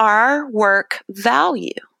gives our work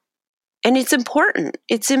value. And it's important.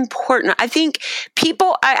 It's important. I think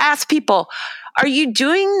I ask people, are you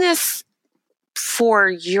doing this for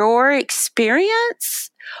your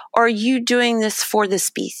experience, or are you doing this for the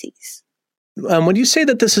species? When you say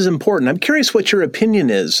that this is important, I'm curious what your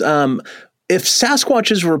opinion is. If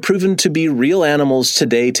Sasquatches were proven to be real animals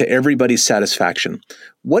today to everybody's satisfaction,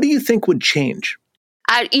 what do you think would change?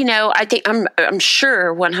 I think I'm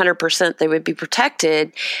sure 100% they would be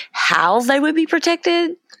protected. How they would be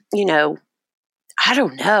protected, I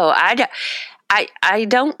don't know. I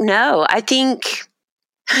don't know. I think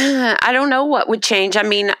I don't know what would change. I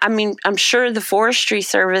mean, I'm sure the Forestry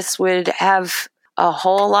Service would have a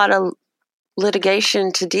whole lot of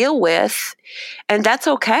litigation to deal with, and that's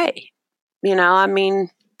okay.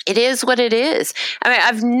 It is what it is.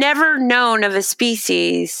 I've never known of a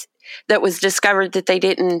species that was discovered that they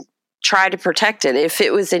didn't try to protect it if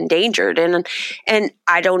it was endangered. And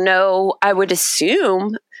I don't know, I would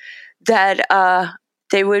assume that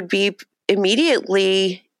they would be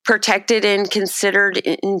immediately protected and considered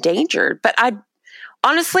endangered. But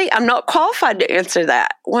honestly, I'm not qualified to answer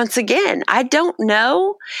that. Once again, I don't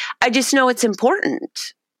know. I just know it's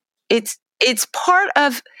important. It's part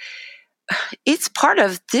of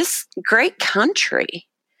this great country.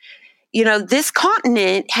 This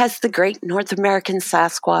continent has the Great North American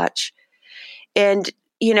Sasquatch. And,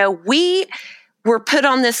 we were put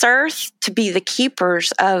on this earth to be the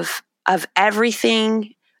keepers of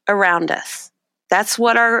everything around us. That's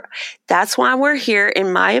why we're here,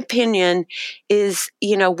 in my opinion, is,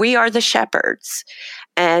 we are the shepherds,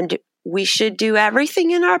 and we should do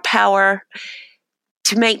everything in our power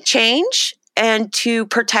to make change and to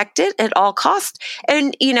protect it at all costs.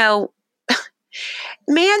 And,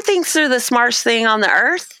 man thinks they're the smartest thing on the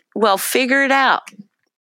earth. Well, figure it out.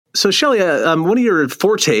 So, Shelley, one of your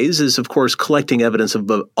fortes is, of course, collecting evidence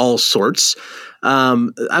of all sorts.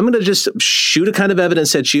 I'm going to just shoot a kind of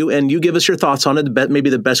evidence at you, and you give us your thoughts on it, maybe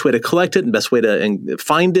the best way to collect it and best way to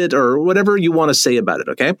find it, or whatever you want to say about it,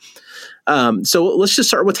 okay? So let's just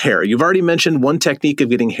start with hair. You've already mentioned one technique of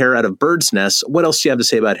getting hair out of birds' nests. What else do you have to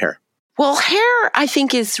say about hair? Well, hair, I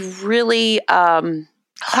think, is really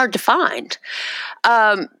hard to find.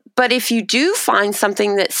 But if you do find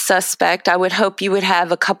something that's suspect, I would hope you would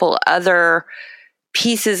have a couple other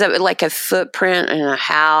pieces of it, like a footprint and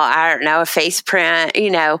a face print,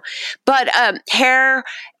 But hair,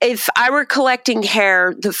 if I were collecting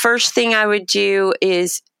hair, the first thing I would do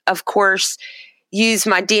is, of course, use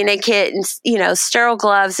my DNA kit and, sterile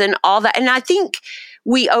gloves and all that. And I think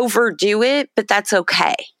we overdo it, but that's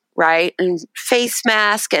okay. Right? And face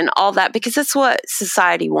mask and all that, because that's what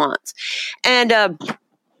society wants. And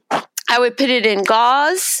I would put it in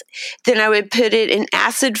gauze. Then I would put it in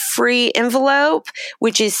acid-free envelope,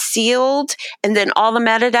 which is sealed, and then all the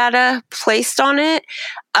metadata placed on it.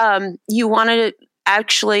 You want to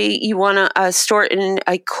store it in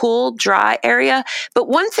a cool, dry area. But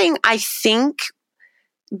one thing I think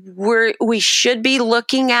we should be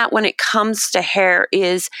looking at when it comes to hair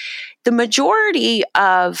is the majority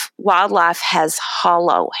of wildlife has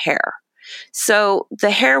hollow hair. So the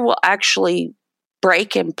hair will actually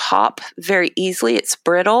break and pop very easily. It's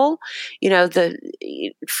brittle,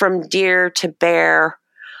 from deer to bear,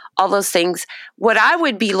 all those things. What I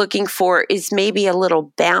would be looking for is maybe a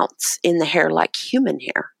little bounce in the hair like human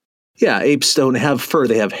hair. Yeah, apes don't have fur.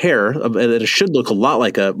 They have hair, and it should look a lot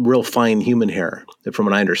like a real fine human hair, from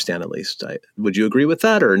what I understand, at least. Would you agree with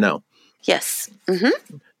that or no? Yes.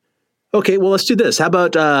 Mm-hmm. Okay, well, let's do this. How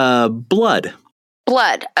about blood?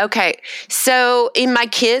 Blood. Okay. So in my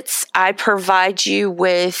kits, I provide you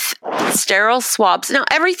with sterile swabs. Now,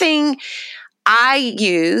 everything I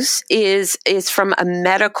use is from a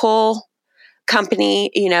medical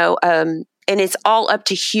company, and it's all up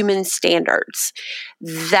to human standards.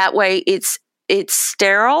 That way it's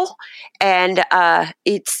sterile, and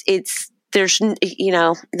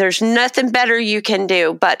there's nothing better you can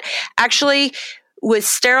do. But actually, with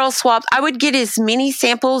sterile swabs, I would get as many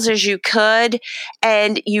samples as you could,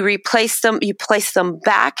 and you replace them. You place them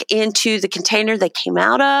back into the container they came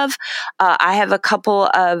out of. I have a couple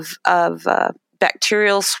of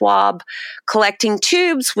bacterial swab collecting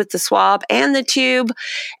tubes with the swab and the tube,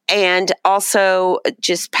 and also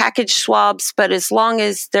just packaged swabs. But as long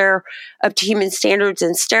as they're up to human standards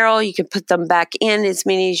and sterile, you can put them back in as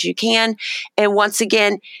many as you can. And once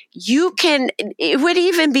again, it would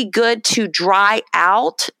even be good to dry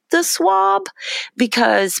out the swab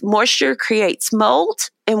because moisture creates mold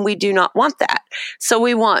and we do not want that. So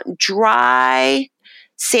we want dry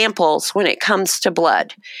samples when it comes to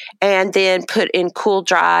blood, and then put in cool,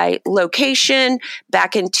 dry location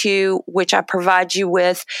back into which I provide you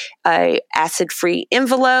with a acid-free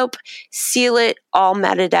envelope, seal it, all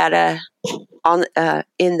metadata on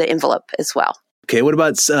in the envelope as well. Okay, what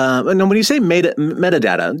about when you say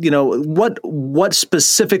metadata? What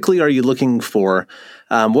specifically are you looking for?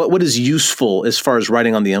 What is useful as far as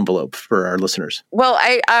writing on the envelope for our listeners? Well,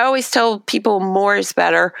 I always tell people more is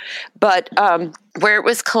better, but where it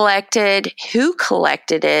was collected, who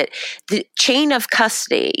collected it, the chain of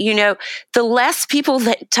custody. The less people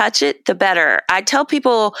that touch it, the better. I tell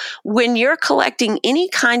people when you're collecting any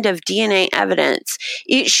kind of DNA evidence,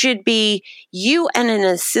 it should be you and an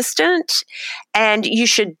assistant, and you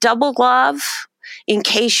should double glove. In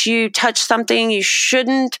case you touch something you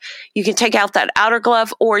shouldn't, you can take out that outer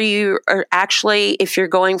glove, or you are actually, if you're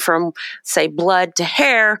going from, say, blood to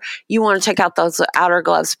hair, you want to take out those outer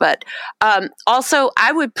gloves. But also,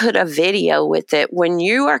 I would put a video with it when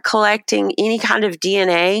you are collecting any kind of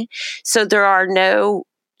DNA, so there are no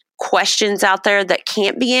questions out there that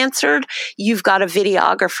can't be answered. You've got a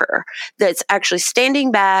videographer that's actually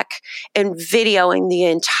standing back and videoing the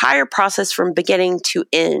entire process from beginning to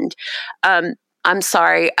end.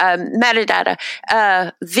 Metadata,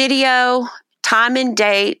 video, time and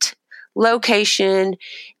date, location,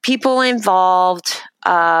 people involved.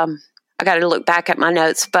 I got to look back at my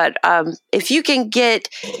notes, but if you can get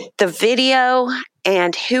the video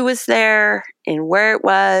and who was there and where it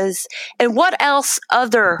was and what else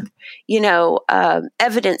other,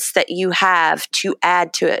 evidence that you have to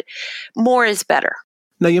add to it, more is better.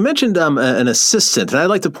 Now, you mentioned an assistant, and I'd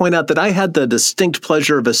like to point out that I had the distinct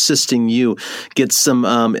pleasure of assisting you get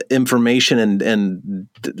some information and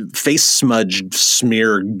face smudge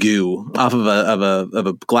smear goo off of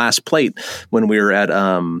a glass plate when we were at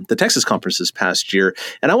the Texas conference this past year.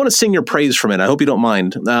 And I want to sing your praise from it. I hope you don't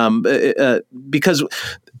mind, because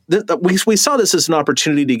we saw this as an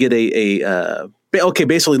opportunity to get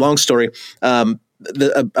basically, long story.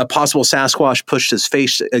 A possible Sasquatch pushed his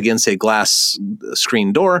face against a glass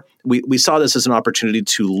screen door. We saw this as an opportunity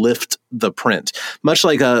to lift the print, much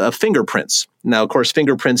like a fingerprints. Now, of course,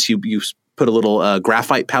 fingerprints, you put a little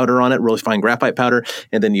graphite powder on it, really fine graphite powder,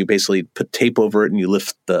 and then you basically put tape over it and you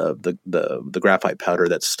lift the graphite powder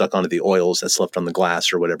that's stuck onto the oils that's left on the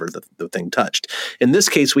glass or whatever the thing touched. In this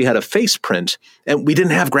case, we had a face print, and we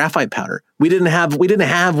didn't have graphite powder. We didn't have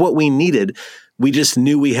what we needed. We just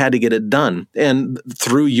knew we had to get it done. And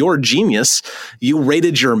through your genius, you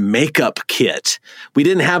rated your makeup kit. We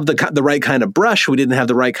didn't have the right kind of brush. We didn't have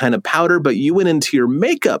the right kind of powder, but you went into your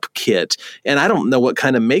makeup kit. And I don't know what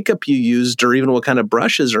kind of makeup you used or even what kind of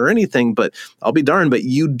brushes or anything, but I'll be darned, but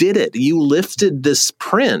you did it. You lifted this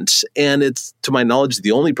print, and it's, to my knowledge,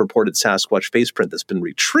 the only purported Sasquatch face print that's been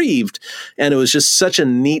retrieved. And it was just such a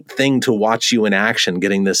neat thing to watch you in action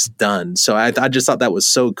getting this done. So I just thought that was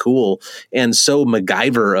so cool and so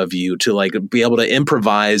MacGyver of you to be able to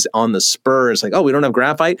improvise on the spur. It's like, oh, we don't have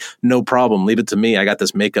graphite? No problem. Leave it to me. I got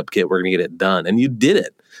this makeup kit. We're going to get it done. And you did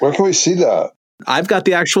it. Where can we see that? I've got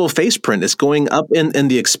the actual face print. It's going up in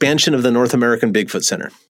the expansion of the North American Bigfoot Center.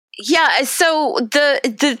 Yeah. So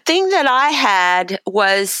the thing that I had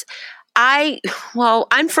was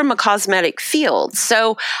I'm from a cosmetic field.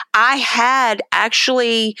 So I had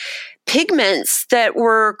actually pigments that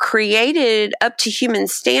were created up to human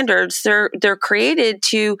standards. They're created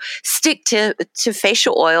to stick to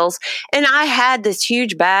facial oils. And I had this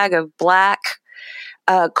huge bag of black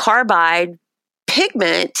carbide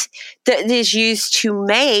pigment that is used to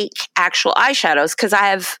make actual eyeshadows, because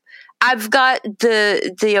I've got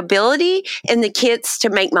the ability and the kits to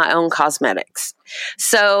make my own cosmetics.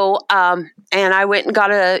 So, and I went and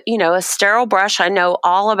got a sterile brush. I know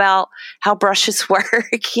all about how brushes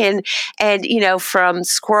work and, from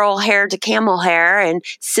squirrel hair to camel hair and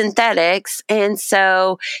synthetics. And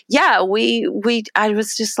so, yeah, I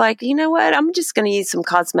was just like, you know what? I'm just going to use some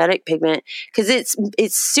cosmetic pigment because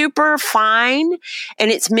it's super fine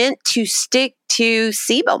and it's meant to stick to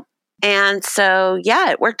sebum. And so,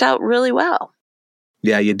 yeah, it worked out really well.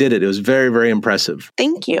 Yeah, you did it. It was very, very impressive.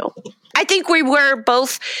 Thank you. I think we were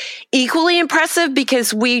both equally impressive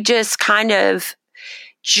because we just kind of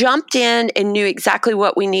jumped in and knew exactly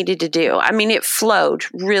what we needed to do. I mean, it flowed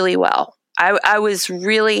really well. I was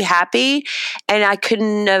really happy, and I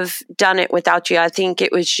couldn't have done it without you. I think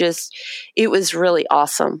it was really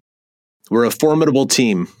awesome. We're a formidable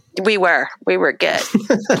team. We were good.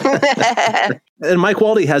 And Mike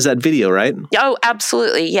Waldy has that video, right? Oh,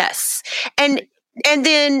 absolutely. Yes. And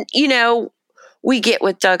then, we get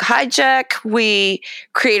with Doug Hajek. We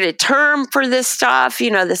create a term for this stuff, the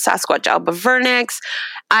Sasquatch Alba Vernix.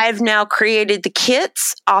 I've now created the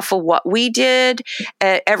kits off of what we did,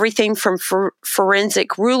 everything from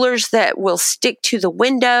forensic rulers that will stick to the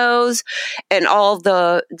windows and all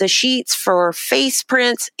the sheets for face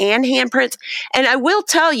prints and handprints. And I will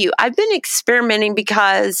tell you, I've been experimenting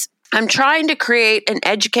because I'm trying to create an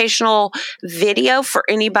educational video for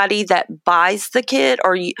anybody that buys the kit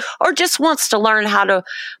or just wants to learn how to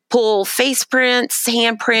pull face prints,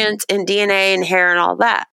 handprints, and DNA and hair and all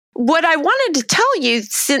that. What I wanted to tell you,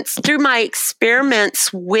 since through my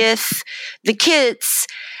experiments with the kits,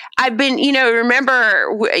 I've been,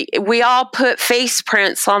 remember we all put face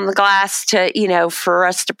prints on the glass to, for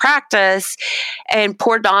us to practice. And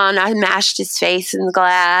poor Don, I mashed his face in the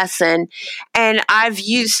glass, and I've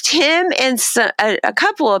used him and a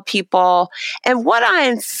couple of people. And what I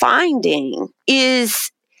am finding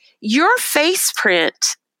is your face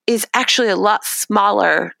print is actually a lot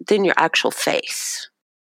smaller than your actual face.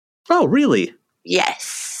 Oh, really?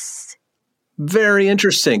 Yes. Very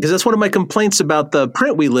interesting, because that's one of my complaints about the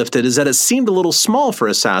print we lifted is that it seemed a little small for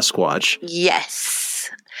a Sasquatch.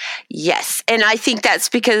 Yes. And I think that's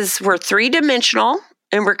because we're 3-dimensional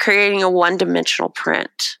and we're creating a 1-dimensional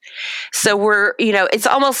print. So we're, it's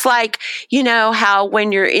almost like, how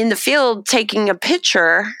when you're in the field taking a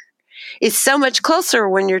picture, it's so much closer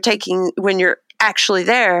when you're actually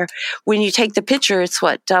there. When you take the picture, it's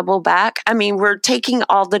double back. I mean, we're taking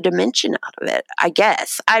all the dimension out of it, I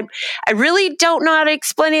guess. I really don't know how to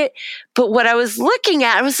explain it, but what I was looking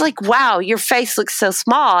at, I was like, wow, your face looks so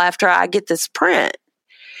small after I get this print.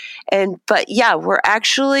 But yeah, we're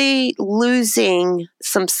actually losing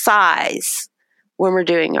some size when we're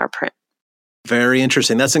doing our print. Very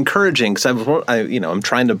interesting. That's encouraging because I'm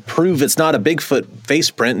trying to prove it's not a Bigfoot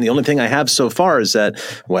face print, and the only thing I have so far is that,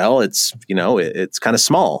 well, it's it's kind of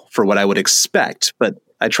small for what I would expect, but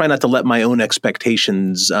I try not to let my own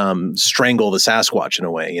expectations strangle the Sasquatch in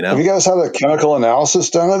a way. Have you guys had a chemical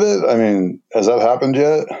analysis done of it? I mean, has that happened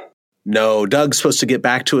yet? No, Doug's supposed to get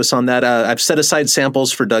back to us on that. I've set aside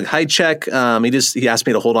samples for Doug Hajek. He asked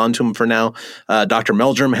me to hold on to them for now. Dr.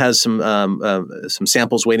 Meldrum has some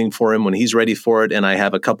samples waiting for him when he's ready for it, and I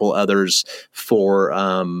have a couple others for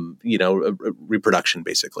reproduction,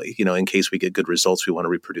 basically. In case we get good results, we want to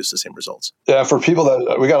reproduce the same results. Yeah, for people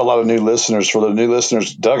that we got a lot of new listeners. For the new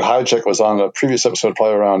listeners, Doug Hajek was on a previous episode,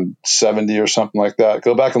 probably around 70 or something like that.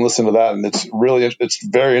 Go back and listen to that, and it's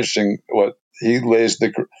very interesting what he lays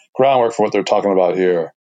the groundwork for what they're talking about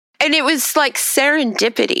here. And it was like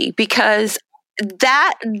serendipity because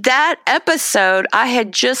that episode, I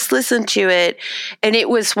had just listened to it, and it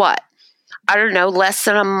was less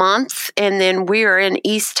than a month, and then we were in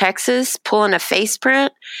East Texas pulling a face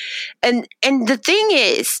print. And the thing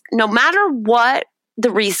is, no matter what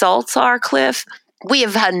the results are, Cliff, we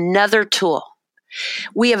have another tool.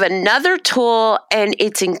 And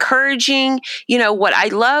it's encouraging. What I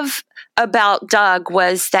love about Doug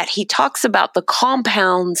was that he talks about the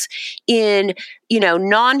compounds in,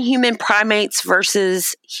 non-human primates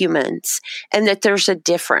versus humans, and that there's a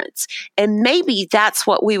difference. And maybe that's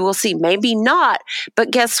what we will see. Maybe not.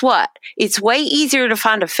 But guess what? It's way easier to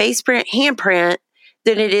find a face print, handprint,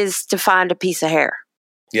 than it is to find a piece of hair.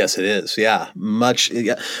 Yes, it is. Yeah. Much.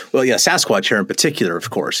 Yeah. Well, yeah. Sasquatch hair in particular, of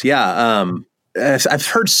course. Yeah. I've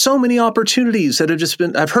heard so many opportunities that have just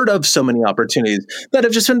been, I've heard of so many opportunities that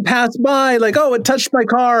have just been passed by. Like, oh, it touched my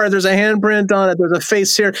car. There's a handprint on it. There's a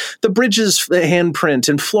face here. The Bridges handprint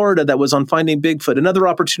in Florida that was on Finding Bigfoot. Another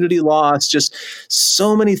opportunity lost. Just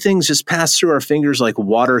so many things just passed through our fingers like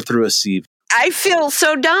water through a sieve. I feel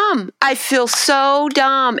so dumb.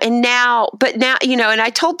 And now, and I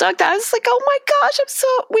told Doug that I was like, oh my gosh,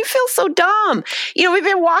 we feel so dumb. We've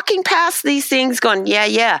been walking past these things going,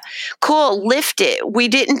 yeah, cool, lift it. We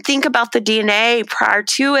didn't think about the DNA prior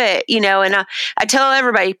to it, and I tell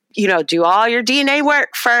everybody, do all your DNA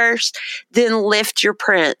work first, then lift your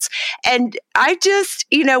prints. And I just,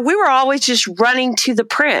 we were always just running to the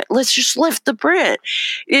print. Let's just lift the print.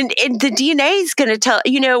 And the DNA is going to tell,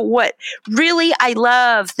 what really I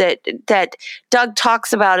love that Doug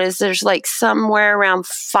talks about is there's like somewhere around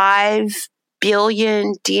 5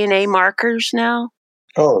 billion DNA markers now.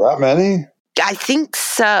 Oh, that many? I think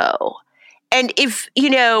so. And if,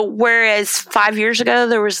 whereas 5 years ago,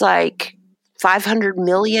 there was like 500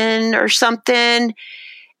 million or something.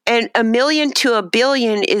 And $1 million to $1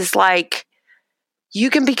 billion is like, you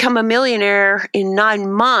can become a millionaire in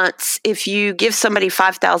 9 months if you give somebody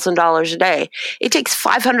 $5,000 a day. It takes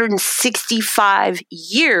 565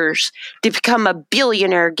 years to become a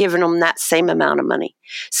billionaire, giving them that same amount of money.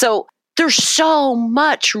 So there's so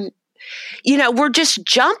much, we're just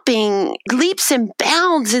jumping leaps and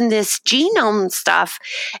bounds in this genome stuff.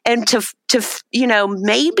 And to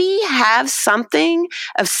maybe have something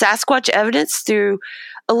of Sasquatch evidence through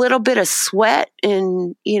a little bit of sweat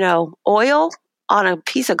and, oil on a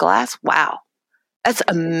piece of glass. Wow. That's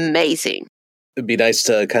amazing. It'd be nice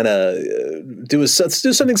to kind of do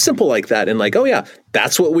something simple like that. And like, oh yeah,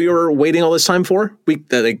 that's what we were waiting all this time for. We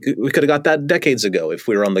could have got that decades ago if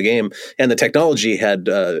we were on the game and the technology had,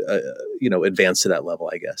 advanced to that level,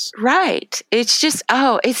 I guess. Right. It's just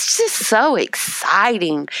so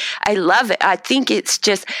exciting. I love it. I think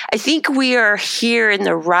we are here in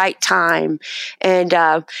the right time. And,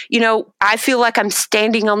 I feel like I'm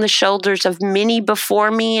standing on the shoulders of many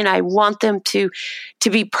before me, and I want them to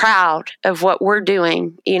be proud of what we're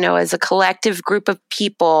doing, as a collective group of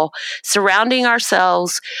people surrounding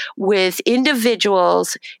ourselves with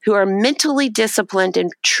individuals who are mentally disciplined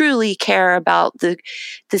and truly care about the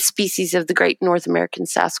species of the great North American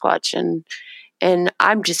Sasquatch. And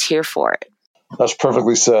I'm just here for it. That's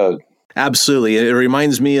perfectly said. Absolutely. It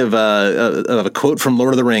reminds me of a quote from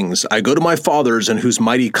Lord of the Rings. I go to my fathers, in whose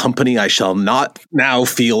mighty company I shall not now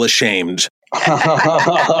feel ashamed. Well,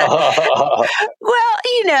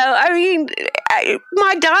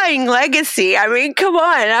 my dying legacy, come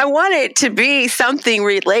on. I want it to be something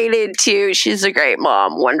related to she's a great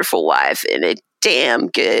mom, wonderful wife, and a damn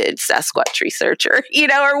good Sasquatch researcher,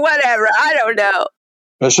 or whatever. I don't know.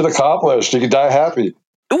 Mission accomplished. You can die happy.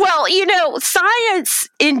 Well, science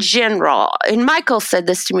in general, and Michael said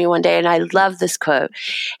this to me one day, and I love this quote.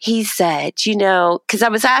 He said, because I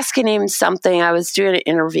was asking him something, I was doing an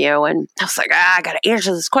interview, and I was like, I got to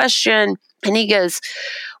answer this question. And he goes,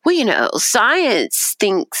 well, science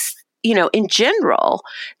thinks, in general,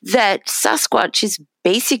 that Sasquatch is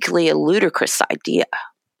basically a ludicrous idea.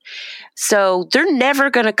 So they're never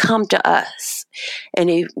going to come to us.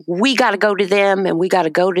 And we got to go to them, and we got to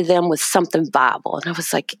go to them with something viable. And I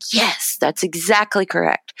was like, yes, that's exactly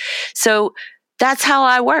correct. So that's how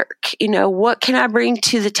I work. What can I bring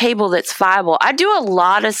to the table that's viable? I do a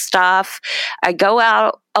lot of stuff. I go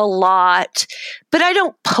out a lot, but I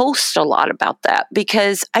don't post a lot about that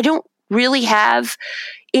because I don't really have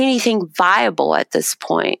anything viable at this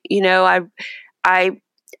point.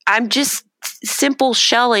 I'm just simple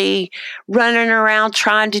Shelley running around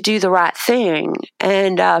trying to do the right thing.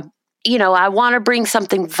 And, I want to bring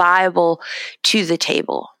something viable to the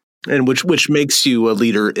table. And which makes you a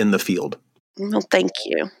leader in the field. Well, thank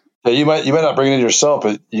you. Yeah, you might not bring it in yourself,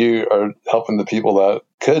 but you are helping the people that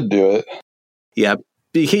could do it. Yeah.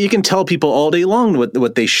 You can tell people all day long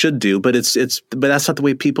what they should do, but but that's not the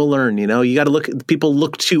way people learn. You got to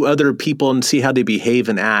look to other people and see how they behave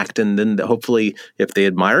and act, and then hopefully, if they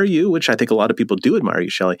admire you, which I think a lot of people do admire you,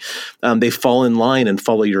 Shelley, they fall in line and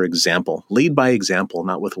follow your example. Lead by example,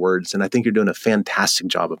 not with words. And I think you're doing a fantastic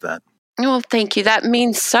job of that. Well, thank you. That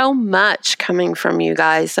means so much coming from you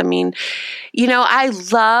guys. I don't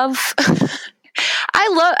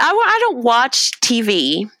watch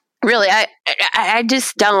TV. Really, I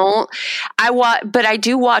just don't. But I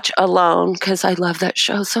do watch Alone because I love that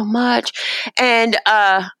show so much. And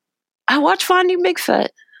I watch Finding Bigfoot.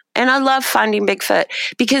 And I love Finding Bigfoot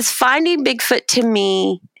because Finding Bigfoot to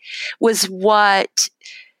me was what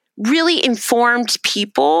really informed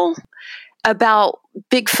people about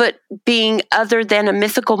Bigfoot being other than a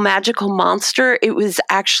mythical, magical monster. It was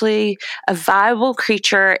actually a viable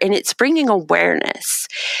creature, and it's bringing awareness.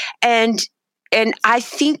 And I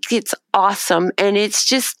think it's awesome. And it's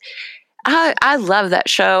just, I love that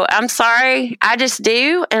show. I'm sorry. I just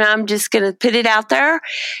do. And I'm just going to put it out there.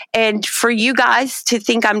 And for you guys to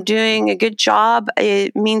think I'm doing a good job,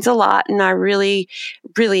 it means a lot. And I really,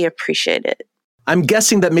 really appreciate it. I'm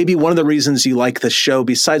guessing that maybe one of the reasons you like the show,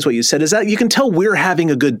 besides what you said, is that you can tell we're having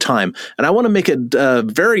a good time. And I want to make it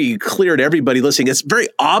very clear to everybody listening. It's very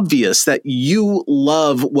obvious that you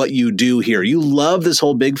love what you do here. You love this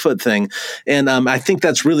whole Bigfoot thing. And I think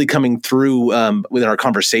that's really coming through within our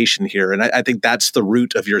conversation here. And I think that's the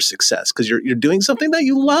root of your success because you're doing something that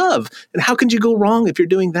you love. And how can you go wrong if you're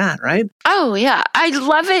doing that, right? Oh, yeah. I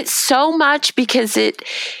love it so much because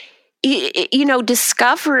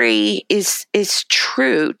discovery is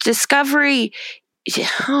true. Discovery,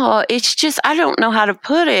 it's just, I don't know how to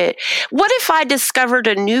put it. What if I discovered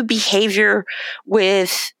a new behavior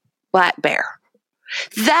with black bear?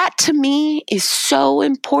 That to me is so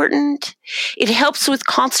important. It helps with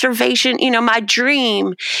conservation. My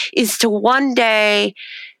dream is to one day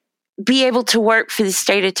be able to work for the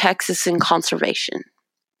state of Texas in conservation.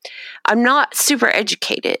 I'm not super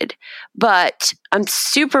educated, but I'm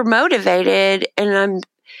super motivated and I'm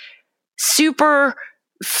super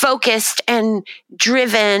focused and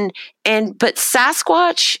driven. But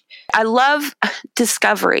Sasquatch, I love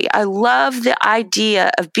discovery. I love the idea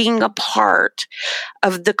of being a part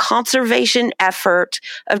of the conservation effort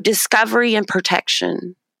of discovery and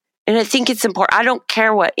protection. And I think it's important. I don't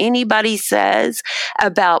care what anybody says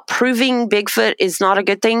about proving Bigfoot is not a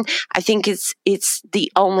good thing. I think it's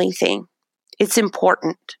the only thing. It's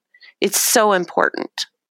important. It's so important.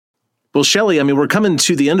 Well, Shelley, we're coming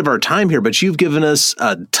to the end of our time here, but you've given us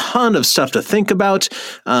a ton of stuff to think about,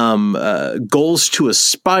 goals to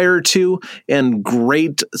aspire to, and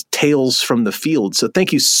great tales from the field. So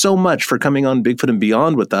thank you so much for coming on Bigfoot and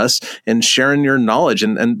Beyond with us and sharing your knowledge.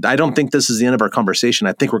 And I don't think this is the end of our conversation.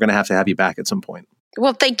 I think we're going to have you back at some point.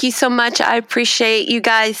 Well, thank you so much. I appreciate you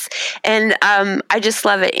guys. And I just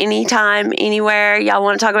love it. Anytime, anywhere y'all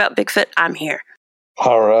want to talk about Bigfoot, I'm here.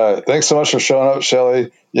 All right. Thanks so much for showing up,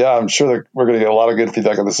 Shelley. Yeah, I'm sure that we're going to get a lot of good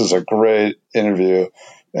feedback. And this is a great interview.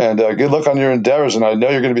 And good luck on your endeavors. And I know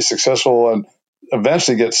you're going to be successful and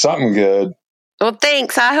eventually get something good. Well,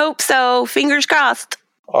 thanks. I hope so. Fingers crossed.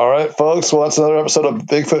 All right, folks. Well, that's another episode of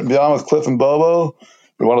Bigfoot and Beyond with Cliff and Bobo.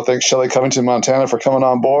 We want to thank Shelley Covington, Montana, for coming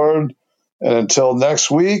on board. And until next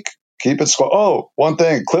week, keep it. One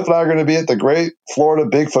thing. Cliff and I are going to be at the Great Florida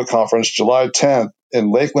Bigfoot Conference, July 10th. In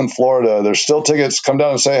Lakeland, Florida. There's still tickets. Come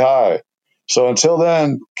down and say hi. So until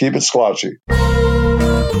then, keep it squatchy.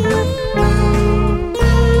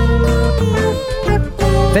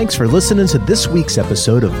 Thanks for listening to this week's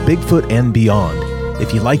episode of Bigfoot and Beyond.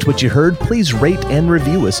 If you liked what you heard, please rate and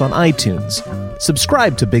review us on iTunes.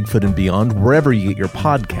 Subscribe to Bigfoot and Beyond wherever you get your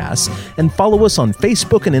podcasts, and follow us on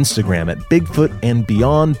Facebook and Instagram at Bigfoot and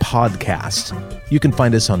Beyond Podcast. You can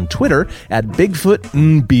find us on Twitter at Bigfoot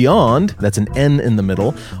and Beyond, that's an N in the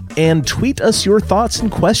middle, and tweet us your thoughts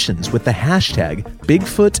and questions with the hashtag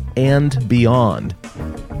Bigfoot and Beyond.